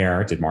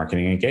where did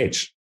marketing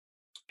engage?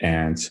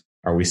 And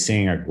are we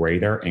seeing a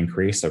greater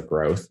increase of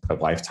growth of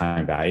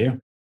lifetime value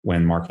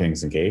when marketing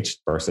is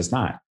engaged versus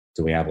not?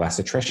 Do we have less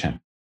attrition,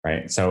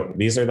 right? So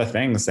these are the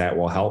things that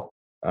will help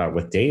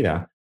with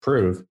data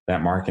prove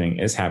that marketing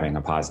is having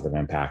a positive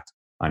impact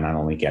on not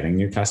only getting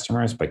new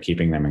customers, but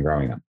keeping them and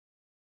growing them.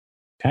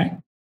 Okay.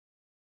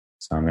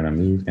 So I'm going to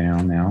move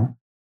down now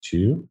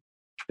to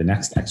the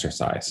next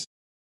exercise.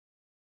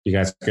 You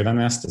guys good on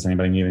this? Does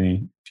anybody need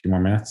a few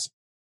more minutes?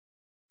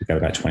 We've got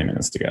about 20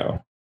 minutes to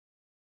go.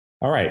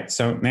 All right.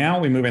 So now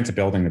we move into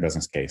building the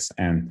business case.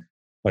 And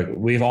like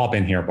we've all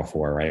been here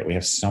before, right? We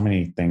have so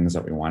many things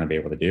that we want to be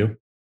able to do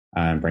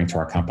and bring to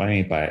our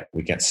company, but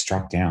we get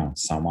struck down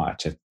so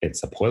much.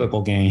 It's a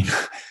political game.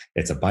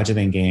 It's a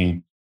budgeting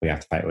game. We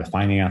have to fight with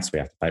finance. We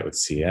have to fight with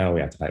CEO.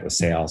 We have to fight with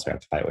sales. We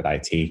have to fight with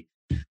IT.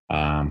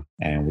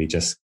 And we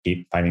just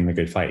keep fighting the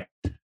good fight.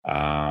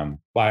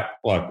 But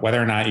look,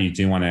 whether or not you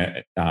do want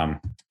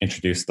to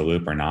introduce the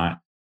loop or not,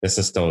 this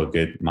is still a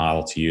good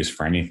model to use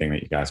for anything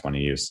that you guys want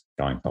to use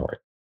going forward.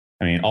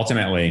 I mean,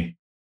 ultimately,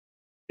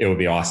 it would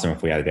be awesome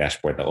if we had a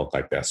dashboard that looked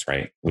like this,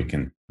 right? We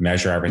can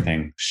measure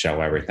everything,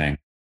 show everything,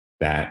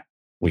 that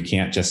we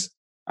can't just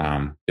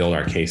build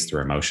our case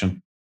through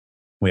emotion.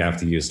 We have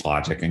to use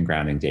logic and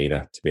grounding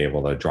data to be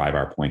able to drive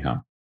our point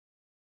home.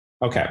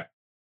 Okay.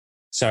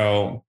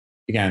 So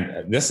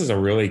again, this is a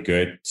really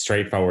good,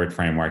 straightforward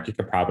framework. You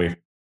could probably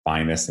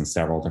find this in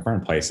several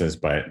different places,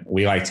 but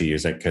we like to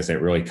use it because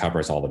it really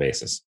covers all the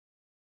bases.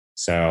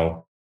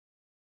 So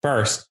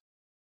first,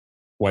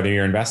 whether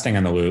you're investing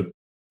in the loop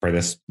for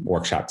this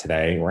workshop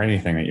today or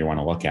anything that you want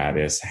to look at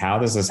is how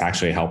does this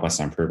actually help us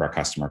improve our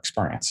customer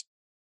experience?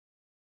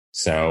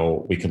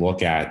 So we could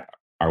look at,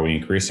 are we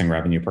increasing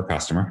revenue per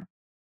customer?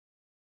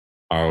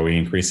 Are we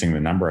increasing the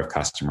number of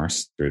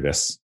customers through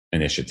this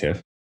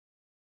initiative?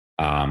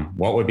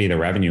 What would be the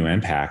revenue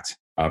impact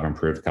of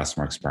improved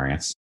customer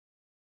experience?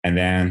 And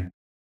then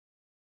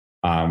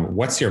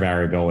what's your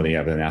variability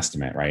of an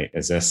estimate, right?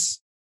 Is this,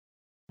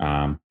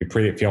 you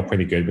feel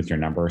pretty good with your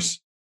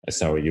numbers?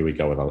 So you would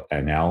go with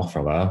an L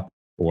for low,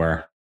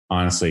 or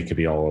honestly, it could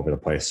be all over the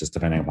place, just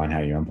depending upon how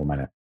you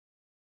implement it.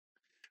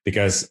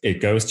 Because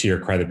it goes to your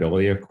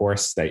credibility, of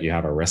course, that you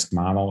have a risk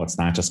model. It's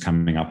not just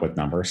coming up with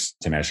numbers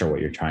to measure what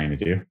you're trying to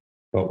do,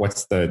 but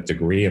what's the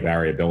degree of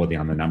variability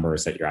on the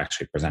numbers that you're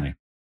actually presenting?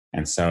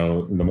 And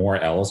so the more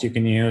L's you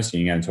can use, you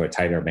can get into a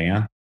tighter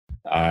band.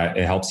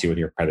 It helps you with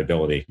your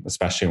credibility,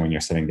 especially when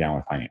you're sitting down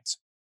with finance.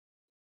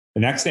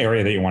 The next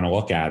area that you want to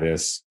look at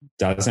is,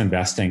 does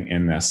investing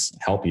in this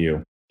help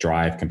you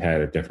drive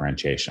competitive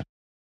differentiation?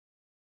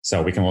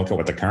 So we can look at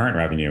what the current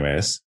revenue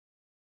is.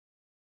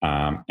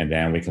 And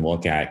then we can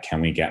look at,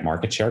 can we get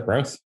market share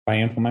growth by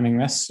implementing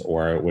this,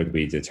 or would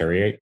we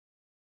deteriorate?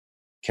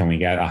 Can we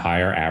get a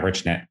higher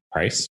average net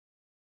price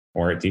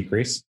or a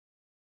decrease?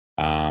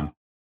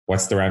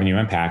 What's the revenue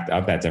impact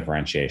of that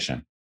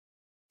differentiation?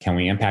 Can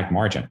we impact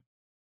margin?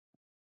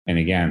 And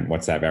again,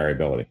 what's that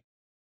variability?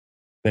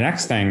 The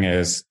next thing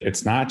is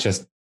it's not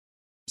just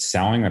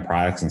selling the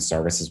products and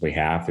services we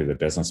have through the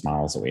business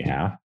models that we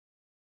have,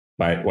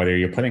 but whether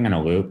you're putting in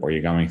a loop or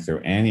you're going through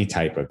any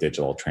type of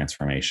digital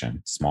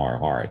transformation, small or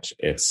large,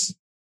 it's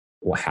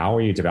how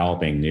are you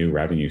developing new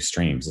revenue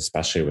streams,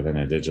 especially within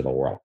a digital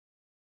world?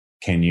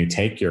 Can you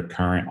take your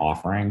current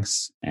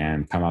offerings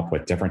and come up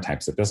with different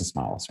types of business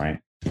models,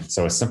 right?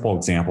 So a simple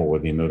example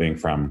would be moving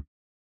from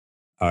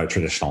a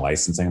traditional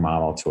licensing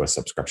model to a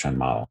subscription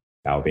model.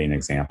 That would be an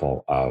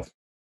example of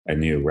a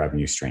new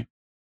revenue stream.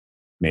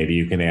 Maybe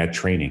you can add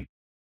training.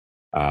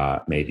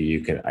 Maybe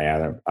you could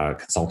add a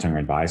consulting or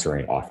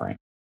advisory offering.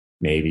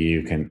 Maybe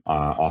you can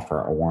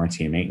offer a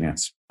warranty and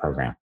maintenance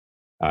program.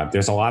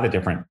 There's a lot of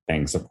different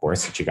things, of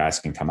course, that you guys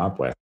can come up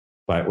with.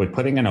 But with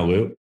putting in a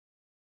loop,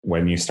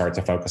 when you start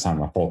to focus on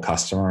the full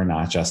customer,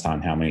 not just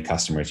on how many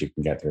customers you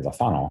can get through the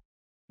funnel,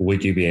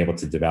 would you be able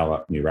to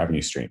develop new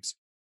revenue streams?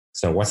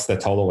 So what's the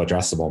total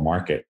addressable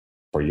market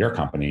for your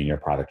company and your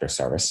product or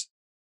service?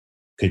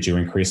 Could you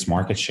increase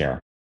market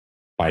share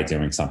by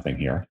doing something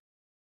here?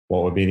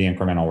 What would be the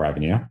incremental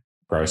revenue,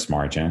 gross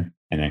margin,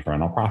 and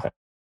incremental profit?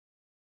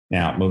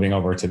 Now, moving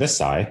over to this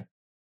side,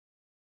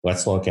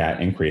 let's look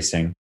at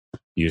increasing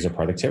user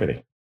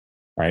productivity,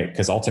 right?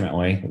 Because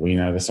ultimately, we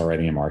know this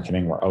already in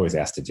marketing, we're always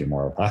asked to do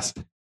more with less.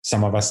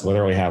 Some of us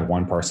literally have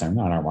one person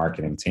on our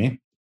marketing team.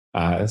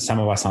 Some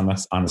of us on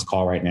this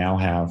call right now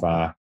have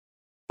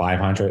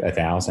 500,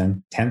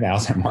 1,000,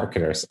 10,000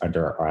 marketers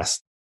under us.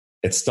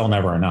 It's still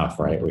never enough,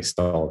 right? We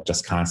still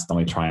just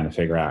constantly trying to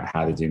figure out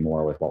how to do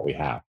more with what we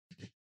have.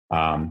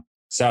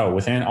 So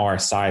within our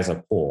size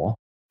of pool,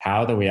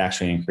 how do we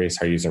actually increase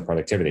our user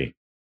productivity?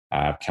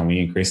 Can we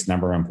increase the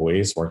number of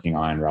employees working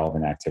on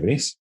relevant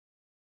activities?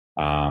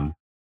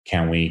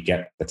 Can we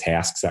get the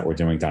tasks that we're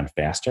doing done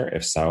faster?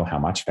 If so, how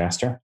much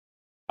faster?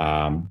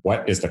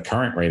 What is the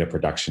current rate of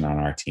production on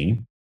our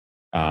team?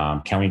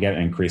 Can we get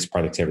an increased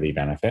productivity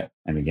benefit?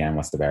 And again,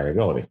 what's the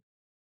variability?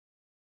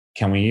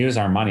 Can we use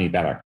our money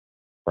better,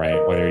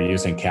 right? Whether you're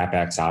using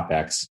CapEx,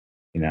 OpEx,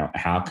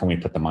 how can we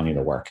put the money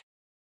to work?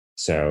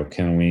 So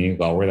can we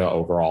lower the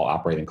overall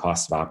operating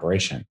costs of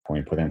operation? Can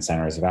we put in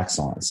centers of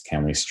excellence?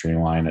 Can we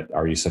streamline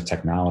our use of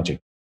technology?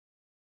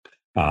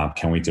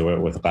 Can we do it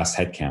with less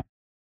headcount?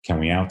 Can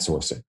we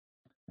outsource it?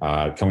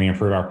 Can we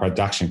improve our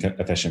production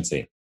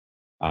efficiency?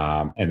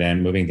 And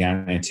then moving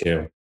down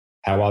into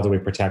how well do we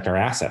protect our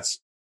assets,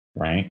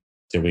 right?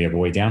 Do we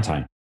avoid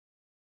downtime?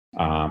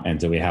 And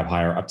do we have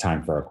higher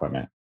uptime for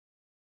equipment?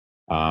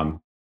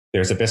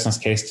 There's a business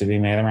case to be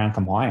made around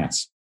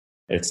compliance.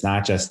 It's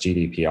not just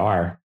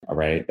GDPR,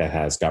 right, that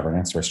has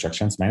governance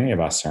restrictions. Many of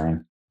us are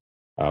in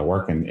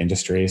work in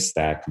industries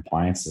that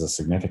compliance is a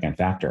significant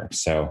factor.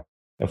 So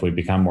if we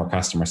become more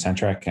customer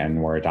centric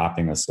and we're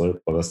adopting this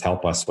loop, will this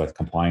help us with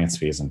compliance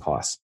fees and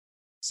costs?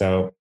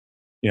 So,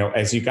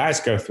 as you guys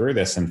go through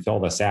this and fill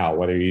this out,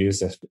 whether you use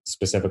this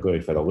specifically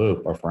for the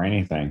loop or for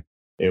anything,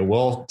 it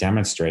will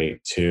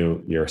demonstrate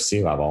to your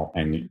C-level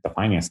and the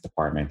finance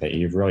department that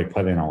you've really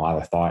put in a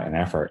lot of thought and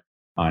effort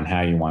on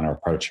how you want to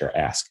approach your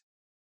ask.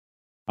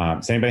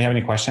 Does anybody have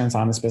any questions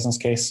on this business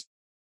case?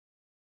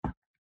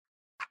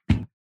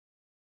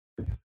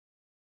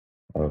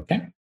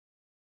 Okay.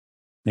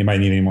 Anybody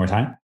need any more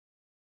time?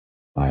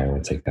 I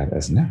will take that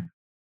as no.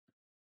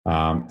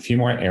 A few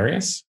more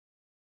areas,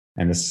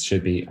 and this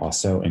should be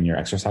also in your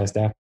exercise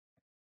deck.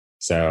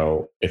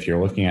 So if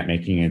you're looking at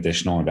making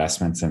additional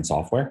investments in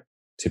software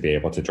to be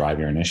able to drive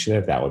your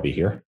initiative, that would be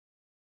here.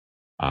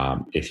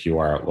 If you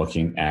are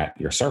looking at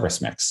your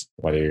service mix,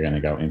 whether you're going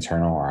to go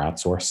internal or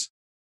outsource,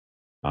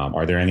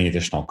 are there any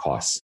additional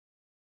costs?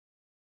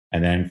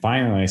 And then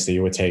finally, so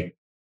you would take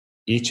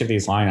each of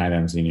these line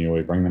items and you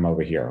would bring them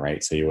over here,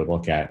 right? So you would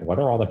look at what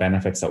are all the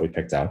benefits that we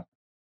picked up.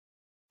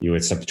 You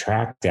would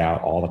subtract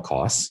out all the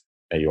costs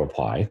that you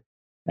applied,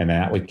 and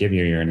that would give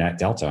you your net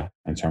delta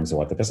in terms of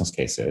what the business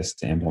case is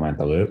to implement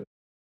the loop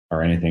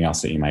or anything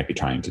else that you might be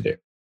trying to do.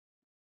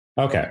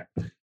 Okay.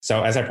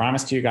 So as I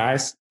promised to you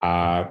guys,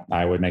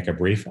 I would make a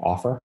brief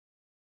offer.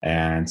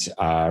 And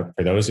for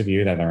those of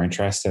you that are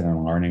interested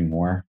in learning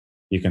more,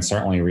 you can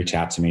certainly reach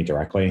out to me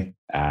directly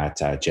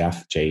at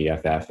Jeff,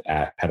 Jeff,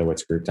 at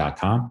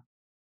pedowitzgroup.com,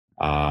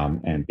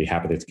 and be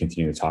happy to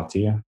continue to talk to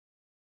you.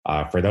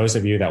 For those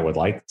of you that would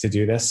like to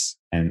do this,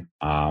 and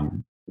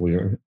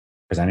we're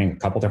presenting a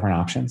couple different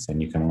options,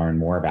 and you can learn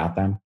more about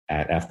them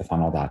at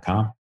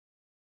fthefunnel.com.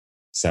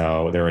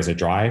 So there is a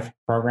drive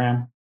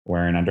program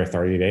where in under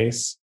 30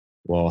 days,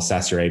 we'll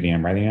assess your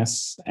ABM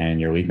readiness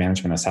and your lead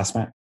management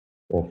assessment.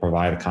 We'll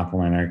provide a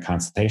complimentary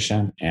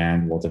consultation,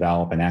 and we'll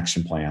develop an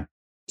action plan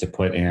to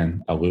put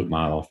in a loop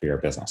model for your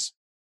business.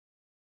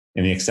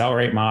 In the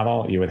Accelerate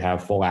model, you would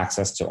have full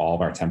access to all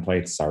of our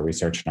templates, our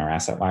research, and our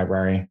asset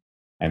library.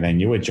 And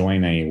then you would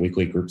join a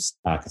weekly group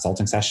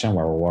consulting session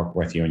where we'll work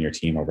with you and your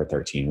team over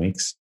 13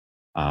 weeks.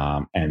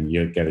 And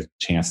you'd get a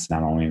chance to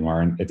not only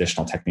learn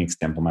additional techniques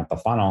to implement the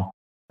funnel,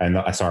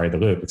 the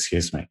loop,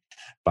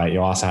 but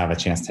you'll also have a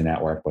chance to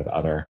network with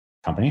other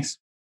companies.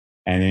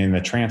 And in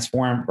the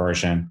transform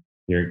version,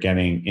 you're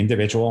getting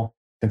individual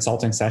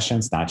consulting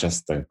sessions, not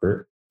just the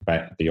group,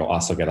 but you'll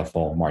also get a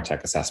full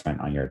MarTech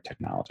assessment on your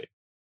technology.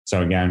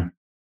 So again,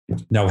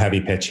 no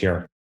heavy pitch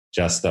here,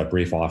 just a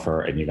brief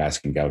offer, and you guys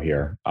can go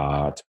here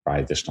to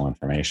provide additional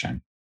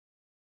information.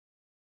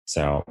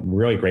 So I'm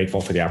really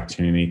grateful for the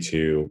opportunity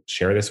to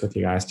share this with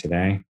you guys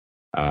today.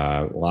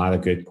 A lot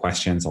of good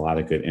questions, a lot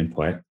of good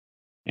input.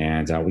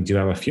 And we do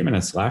have a few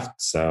minutes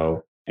left.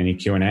 So any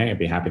Q&A, I'd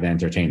be happy to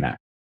entertain that.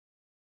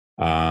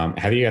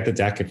 How do you get the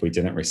deck if we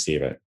didn't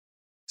receive it?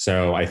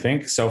 So I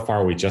think so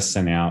far we just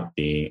sent out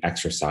the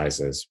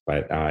exercises,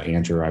 but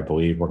Andrew, I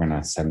believe we're going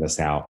to send this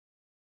out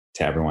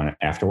to everyone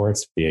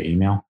afterwards via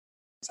email.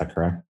 Is that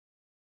correct?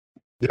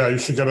 Yeah, you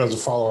should get it as a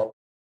follow-up.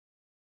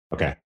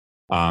 Okay.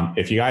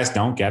 If you guys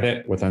don't get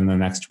it within the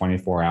next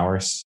 24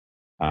 hours,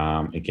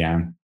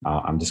 again,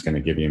 I'm just going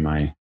to give you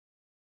my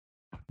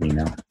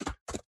email.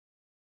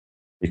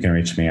 You can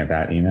reach me at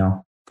that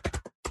email.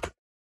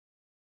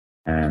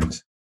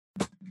 And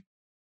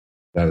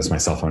that is my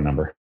cell phone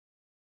number.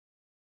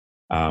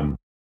 All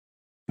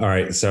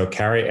right. So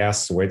Carrie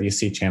asks, where do you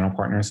see channel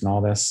partners in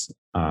all this?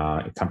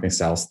 Company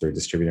sells through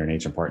distributor and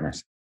agent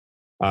partners.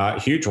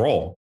 Huge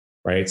role,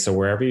 right? So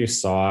wherever you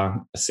saw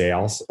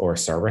sales or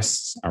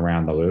service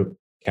around the loop,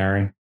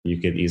 Carrie,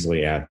 you could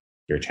easily add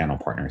your channel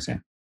partners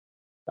in.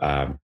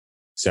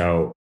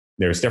 So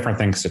there's different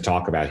things to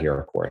talk about here,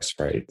 of course,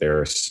 right?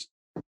 There's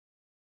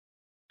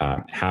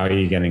how are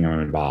you getting them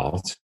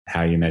involved?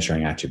 How are you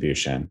measuring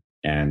attribution?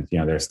 And,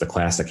 there's the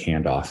classic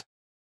handoff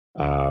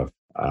of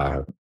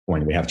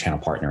when we have a channel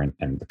partner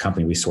and the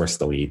company, we source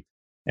the lead,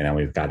 and then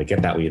we've got to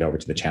get that lead over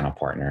to the channel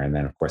partner. And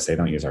then, of course, they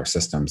don't use our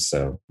systems.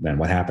 So then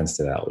what happens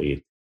to that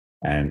lead?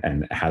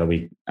 And how do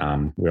we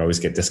always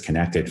get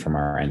disconnected from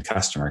our end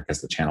customer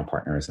because the channel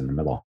partner is in the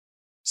middle.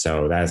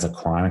 So that is a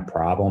chronic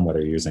problem, whether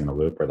you're using the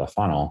loop or the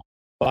funnel.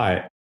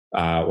 But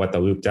what the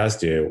loop does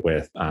do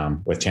with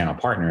channel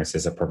partners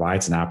is it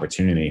provides an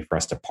opportunity for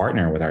us to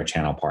partner with our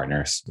channel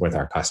partners with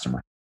our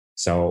customer.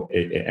 So,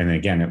 and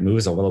again, it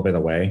moves a little bit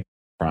away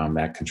from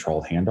that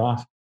controlled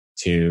handoff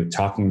to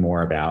talking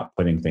more about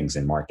putting things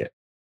in market.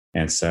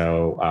 And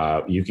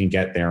so you can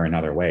get there in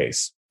other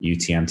ways,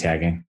 UTM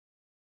tagging,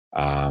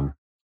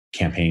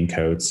 campaign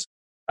codes.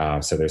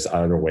 So there's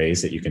other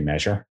ways that you can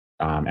measure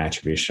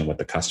attribution with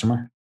the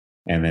customer.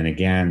 And then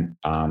again,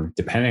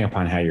 depending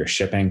upon how you're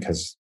shipping,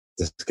 because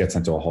this gets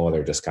into a whole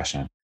other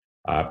discussion,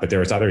 but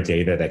there's other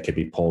data that could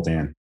be pulled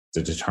in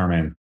to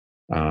determine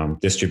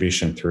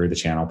distribution through the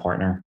channel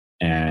partner.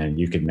 And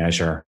you could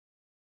measure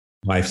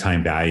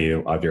lifetime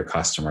value of your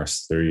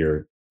customers through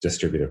your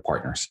distributed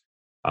partners.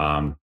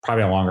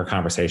 Probably a longer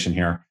conversation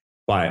here,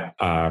 but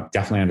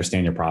definitely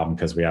understand your problem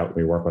because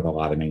we work with a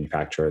lot of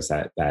manufacturers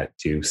that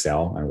do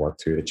sell and work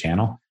through the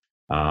channel.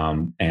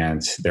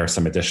 And there are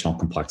some additional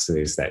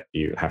complexities that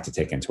you have to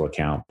take into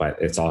account,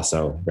 but it's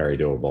also very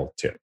doable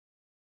too.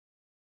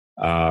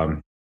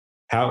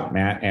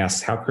 Matt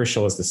asks, how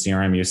crucial is the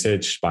CRM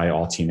usage by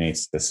all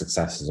teammates to the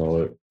success of the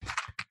loop?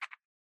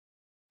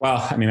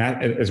 Well, I mean,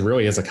 it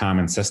really is a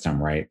common system,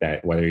 right?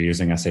 That whether you're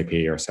using SAP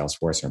or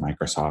Salesforce or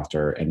Microsoft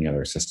or any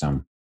other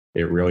system,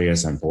 it really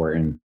is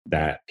important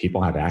that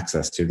people have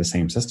access to the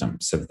same system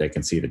so that they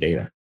can see the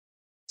data.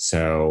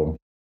 So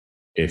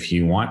if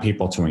you want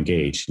people to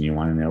engage and you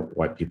want to know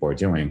what people are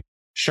doing,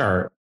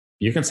 sure,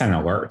 you can send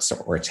alerts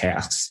or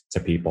tasks to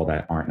people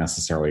that aren't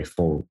necessarily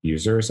full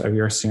users of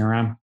your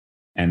CRM,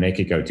 and they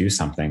could go do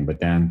something,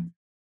 but then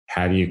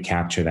how do you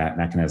capture that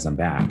mechanism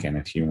back? And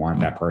if you want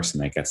that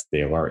person that gets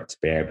the alert to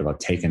be able to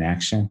take an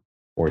action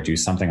or do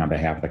something on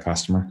behalf of the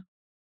customer,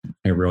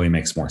 it really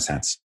makes more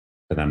sense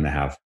for them to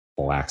have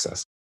full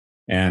access.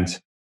 And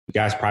you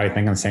guys probably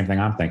thinking the same thing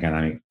I'm thinking.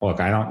 I mean, look,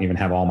 I don't even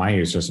have all my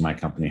users in my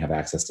company have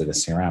access to the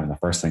CRM. And the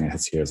first thing that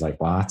hits you is like,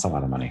 well, that's a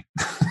lot of money.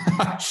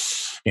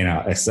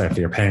 If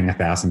you're paying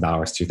 $1,000,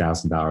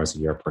 $2,000 a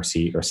year per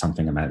seat or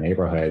something in that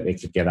neighborhood,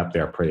 it could get up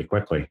there pretty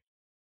quickly.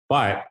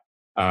 But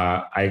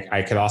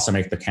I could also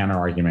make the counter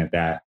argument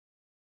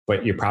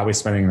but you're probably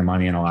spending the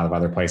money in a lot of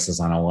other places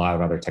on a lot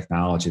of other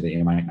technology that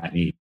you might not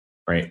need,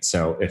 right?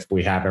 So if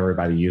we have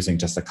everybody using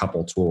just a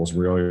couple tools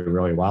really,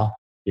 really well,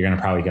 you're going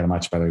to probably get a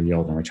much better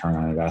yield and return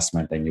on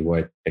investment than you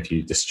would if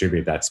you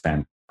distribute that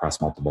spend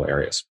across multiple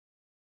areas.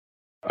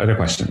 Other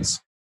questions?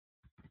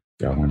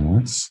 Go one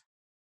once.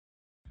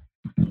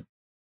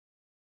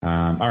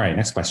 All right,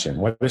 next question.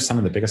 What are some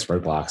of the biggest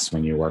roadblocks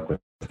when you work with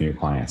new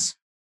clients?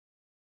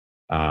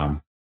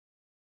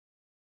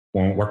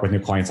 Won't work with new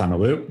clients on the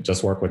loop,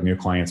 just work with new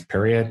clients,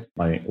 period.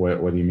 Like,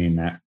 what do you mean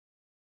that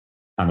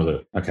on the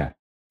loop? Okay.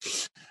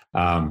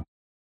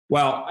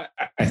 Well,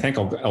 I think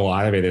a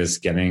lot of it is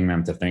getting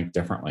them to think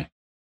differently,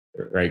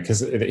 right?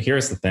 Because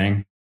here's the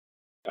thing.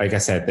 Like I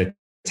said, the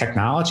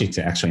technology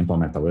to actually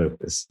implement the loop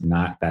is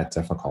not that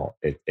difficult.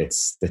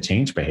 It's the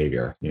change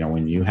behavior.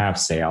 When you have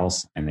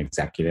sales and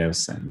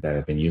executives that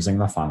have been using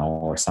the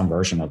funnel or some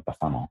version of the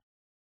funnel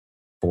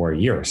for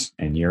years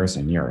and years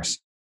and years,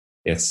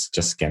 it's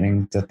just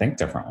getting to think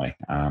differently.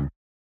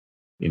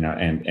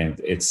 and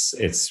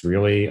it's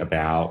really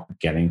about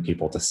getting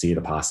people to see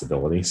the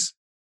possibilities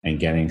and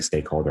getting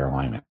stakeholder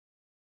alignment.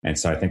 And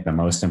so I think the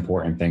most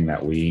important thing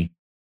that we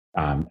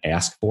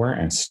ask for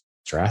and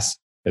stress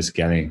is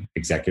getting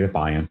executive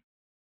buy-in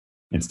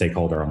and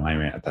stakeholder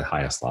alignment at the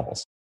highest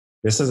levels.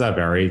 This is a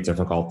very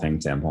difficult thing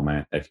to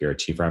implement if your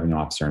chief revenue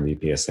officer and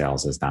VP of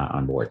sales is not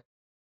on board,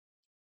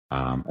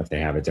 if they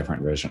have a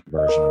different version of the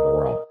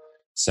world.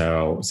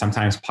 So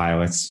sometimes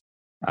pilots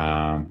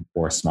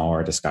or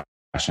smaller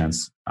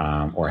discussions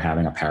or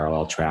having a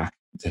parallel track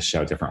to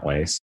show different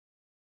ways.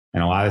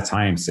 And a lot of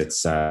times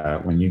it's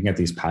when you can get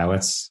these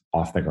pilots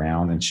off the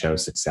ground and show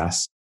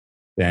success,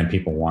 then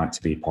people want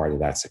to be part of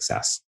that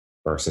success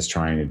versus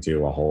trying to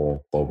do a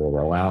whole global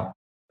rollout.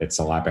 It's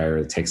a lot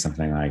better to take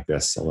something like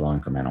this a little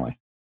incrementally.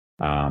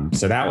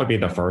 So that would be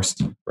the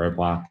first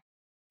roadblock.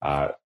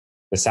 The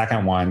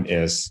second one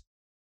is,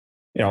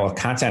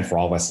 content for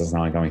all of us is an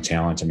ongoing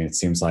challenge. I mean, it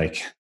seems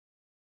like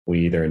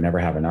we either never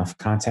have enough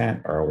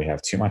content or we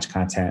have too much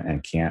content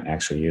and can't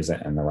actually use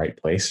it in the right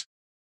place.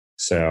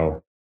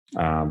 So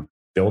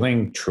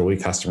building truly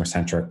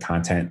customer-centric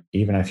content,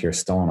 even if you're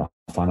still in a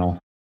funnel,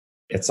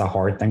 it's a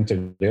hard thing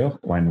to do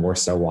when we're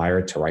so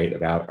wired to write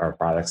about our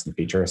products and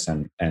features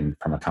and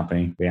from a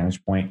company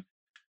vantage point.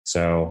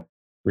 So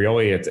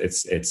really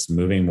it's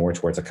moving more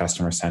towards a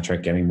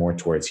customer-centric, getting more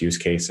towards use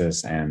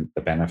cases and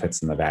the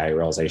benefits and the value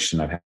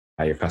realization of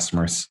how your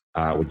customers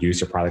would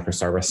use your product or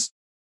service.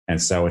 And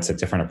so it's a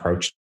different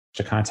approach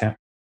to content,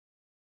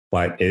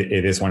 but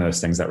it is one of those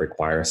things that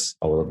requires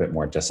a little bit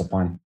more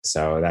discipline.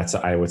 So that's,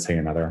 I would say,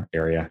 another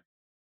area.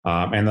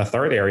 And the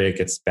third area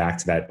gets back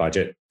to that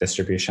budget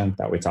distribution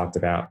that we talked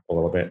about a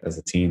little bit as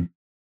a team.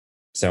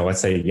 So let's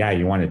say,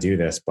 you want to do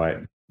this,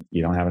 but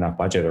you don't have enough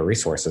budget or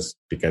resources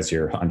because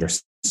you're under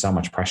so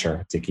much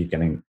pressure to keep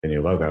getting the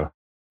new logo.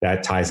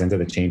 That ties into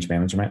the change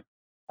management.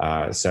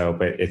 But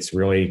it's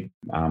really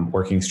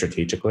working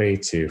strategically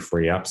to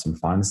free up some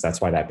funds.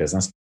 That's why that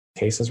business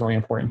case is really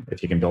important.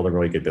 If you can build a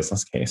really good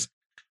business case,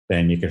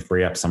 then you can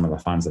free up some of the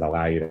funds that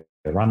allow you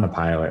to run the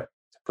pilot,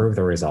 to prove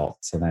the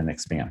results, and then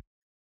expand.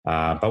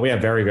 But we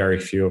have very, very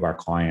few of our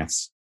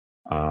clients,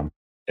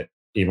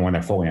 even when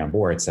they're fully on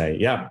board, say,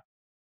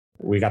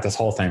 we got this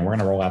whole thing. We're going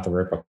to roll out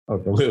the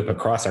loop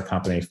across our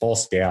company, full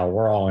scale.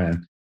 We're all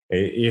in.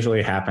 It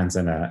usually happens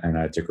in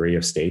a degree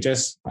of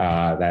stages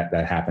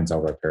that happens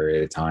over a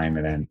period of time.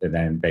 And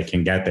then they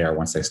can get there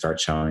once they start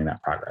showing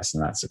that progress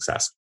and that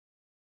success.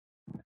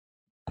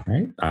 All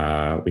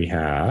right. We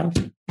have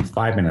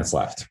 5 minutes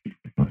left.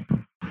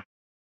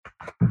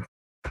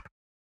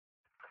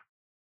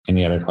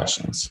 Any other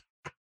questions?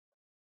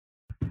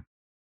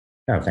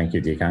 Oh, thank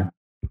you, Deacon.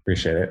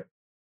 Appreciate it.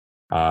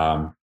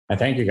 And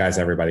thank you guys,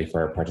 everybody,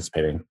 for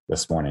participating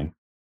this morning.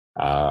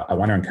 I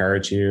want to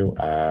encourage you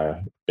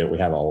that we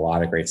have a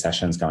lot of great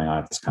sessions going on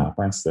at this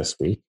conference this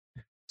week.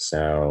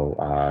 So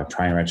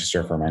try and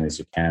register for as many as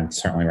you can.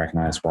 Certainly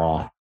recognize we're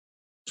all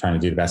trying to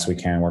do the best we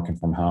can working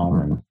from home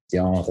and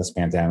dealing with this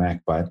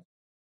pandemic. But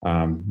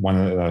one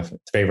of the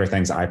favorite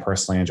things I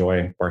personally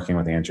enjoy working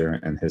with Andrew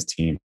and his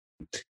team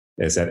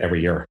is that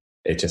every year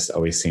it just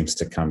always seems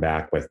to come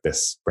back with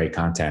this great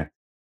content.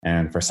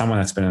 And for someone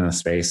that's been in the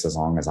space as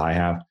long as I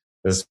have,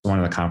 this is one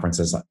of the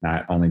conferences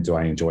not only do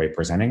I enjoy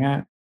presenting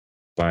at,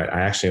 but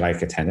I actually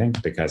like attending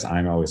because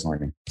I'm always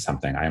learning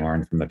something. I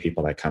learn from the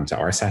people that come to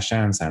our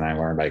sessions and I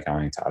learn by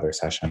going to other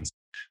sessions.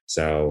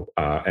 So,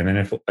 and then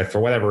if for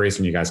whatever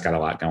reason you guys got a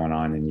lot going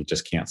on and you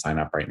just can't sign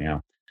up right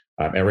now,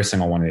 every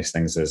single one of these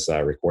things is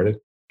recorded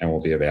and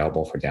will be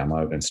available for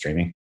download and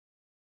streaming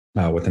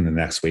within the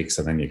next week.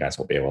 So then you guys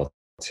will be able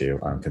to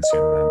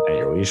consume them at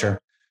your leisure.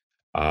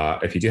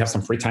 If you do have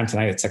some free time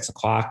tonight at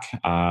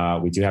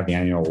 6:00, we do have the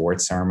annual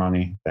awards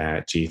ceremony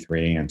that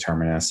G3 and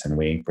Terminus and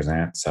we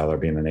present. So there'll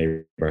be in the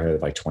neighborhood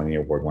of like 20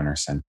 award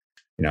winners. And,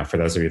 for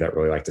those of you that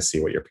really like to see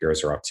what your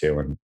peers are up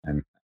to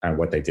and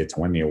what they did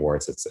to win the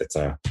awards, it's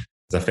a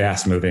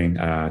fast moving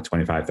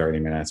 25, 30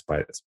 minutes,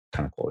 but it's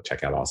kind of cool to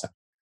check out also.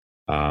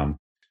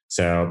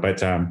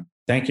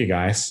 Thank you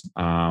guys.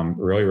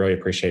 Really, really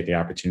appreciate the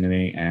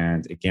opportunity.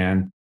 And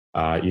again,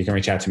 you can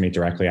reach out to me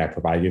directly. I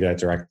provide you that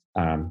direct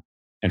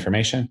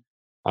information.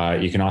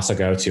 You can also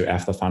go to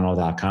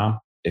fthefunnel.com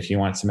if you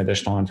want some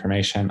additional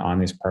information on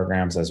these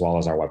programs, as well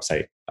as our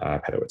website,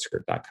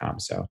 pedowitzgroup.com.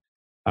 So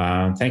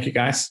thank you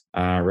guys.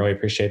 Really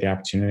appreciate the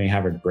opportunity.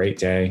 Have a great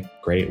day,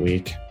 great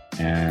week,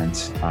 and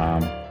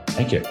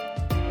thank you.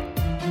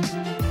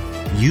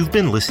 You've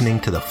been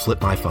listening to the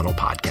Flip My Funnel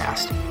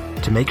podcast.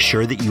 To make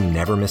sure that you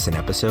never miss an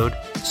episode,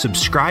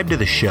 subscribe to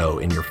the show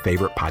in your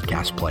favorite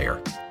podcast player.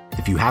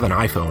 If you have an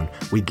iPhone,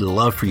 we'd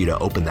love for you to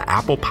open the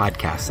Apple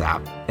Podcasts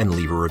app and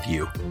leave a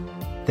review.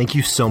 Thank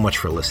you so much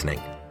for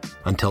listening.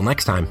 Until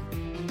next time.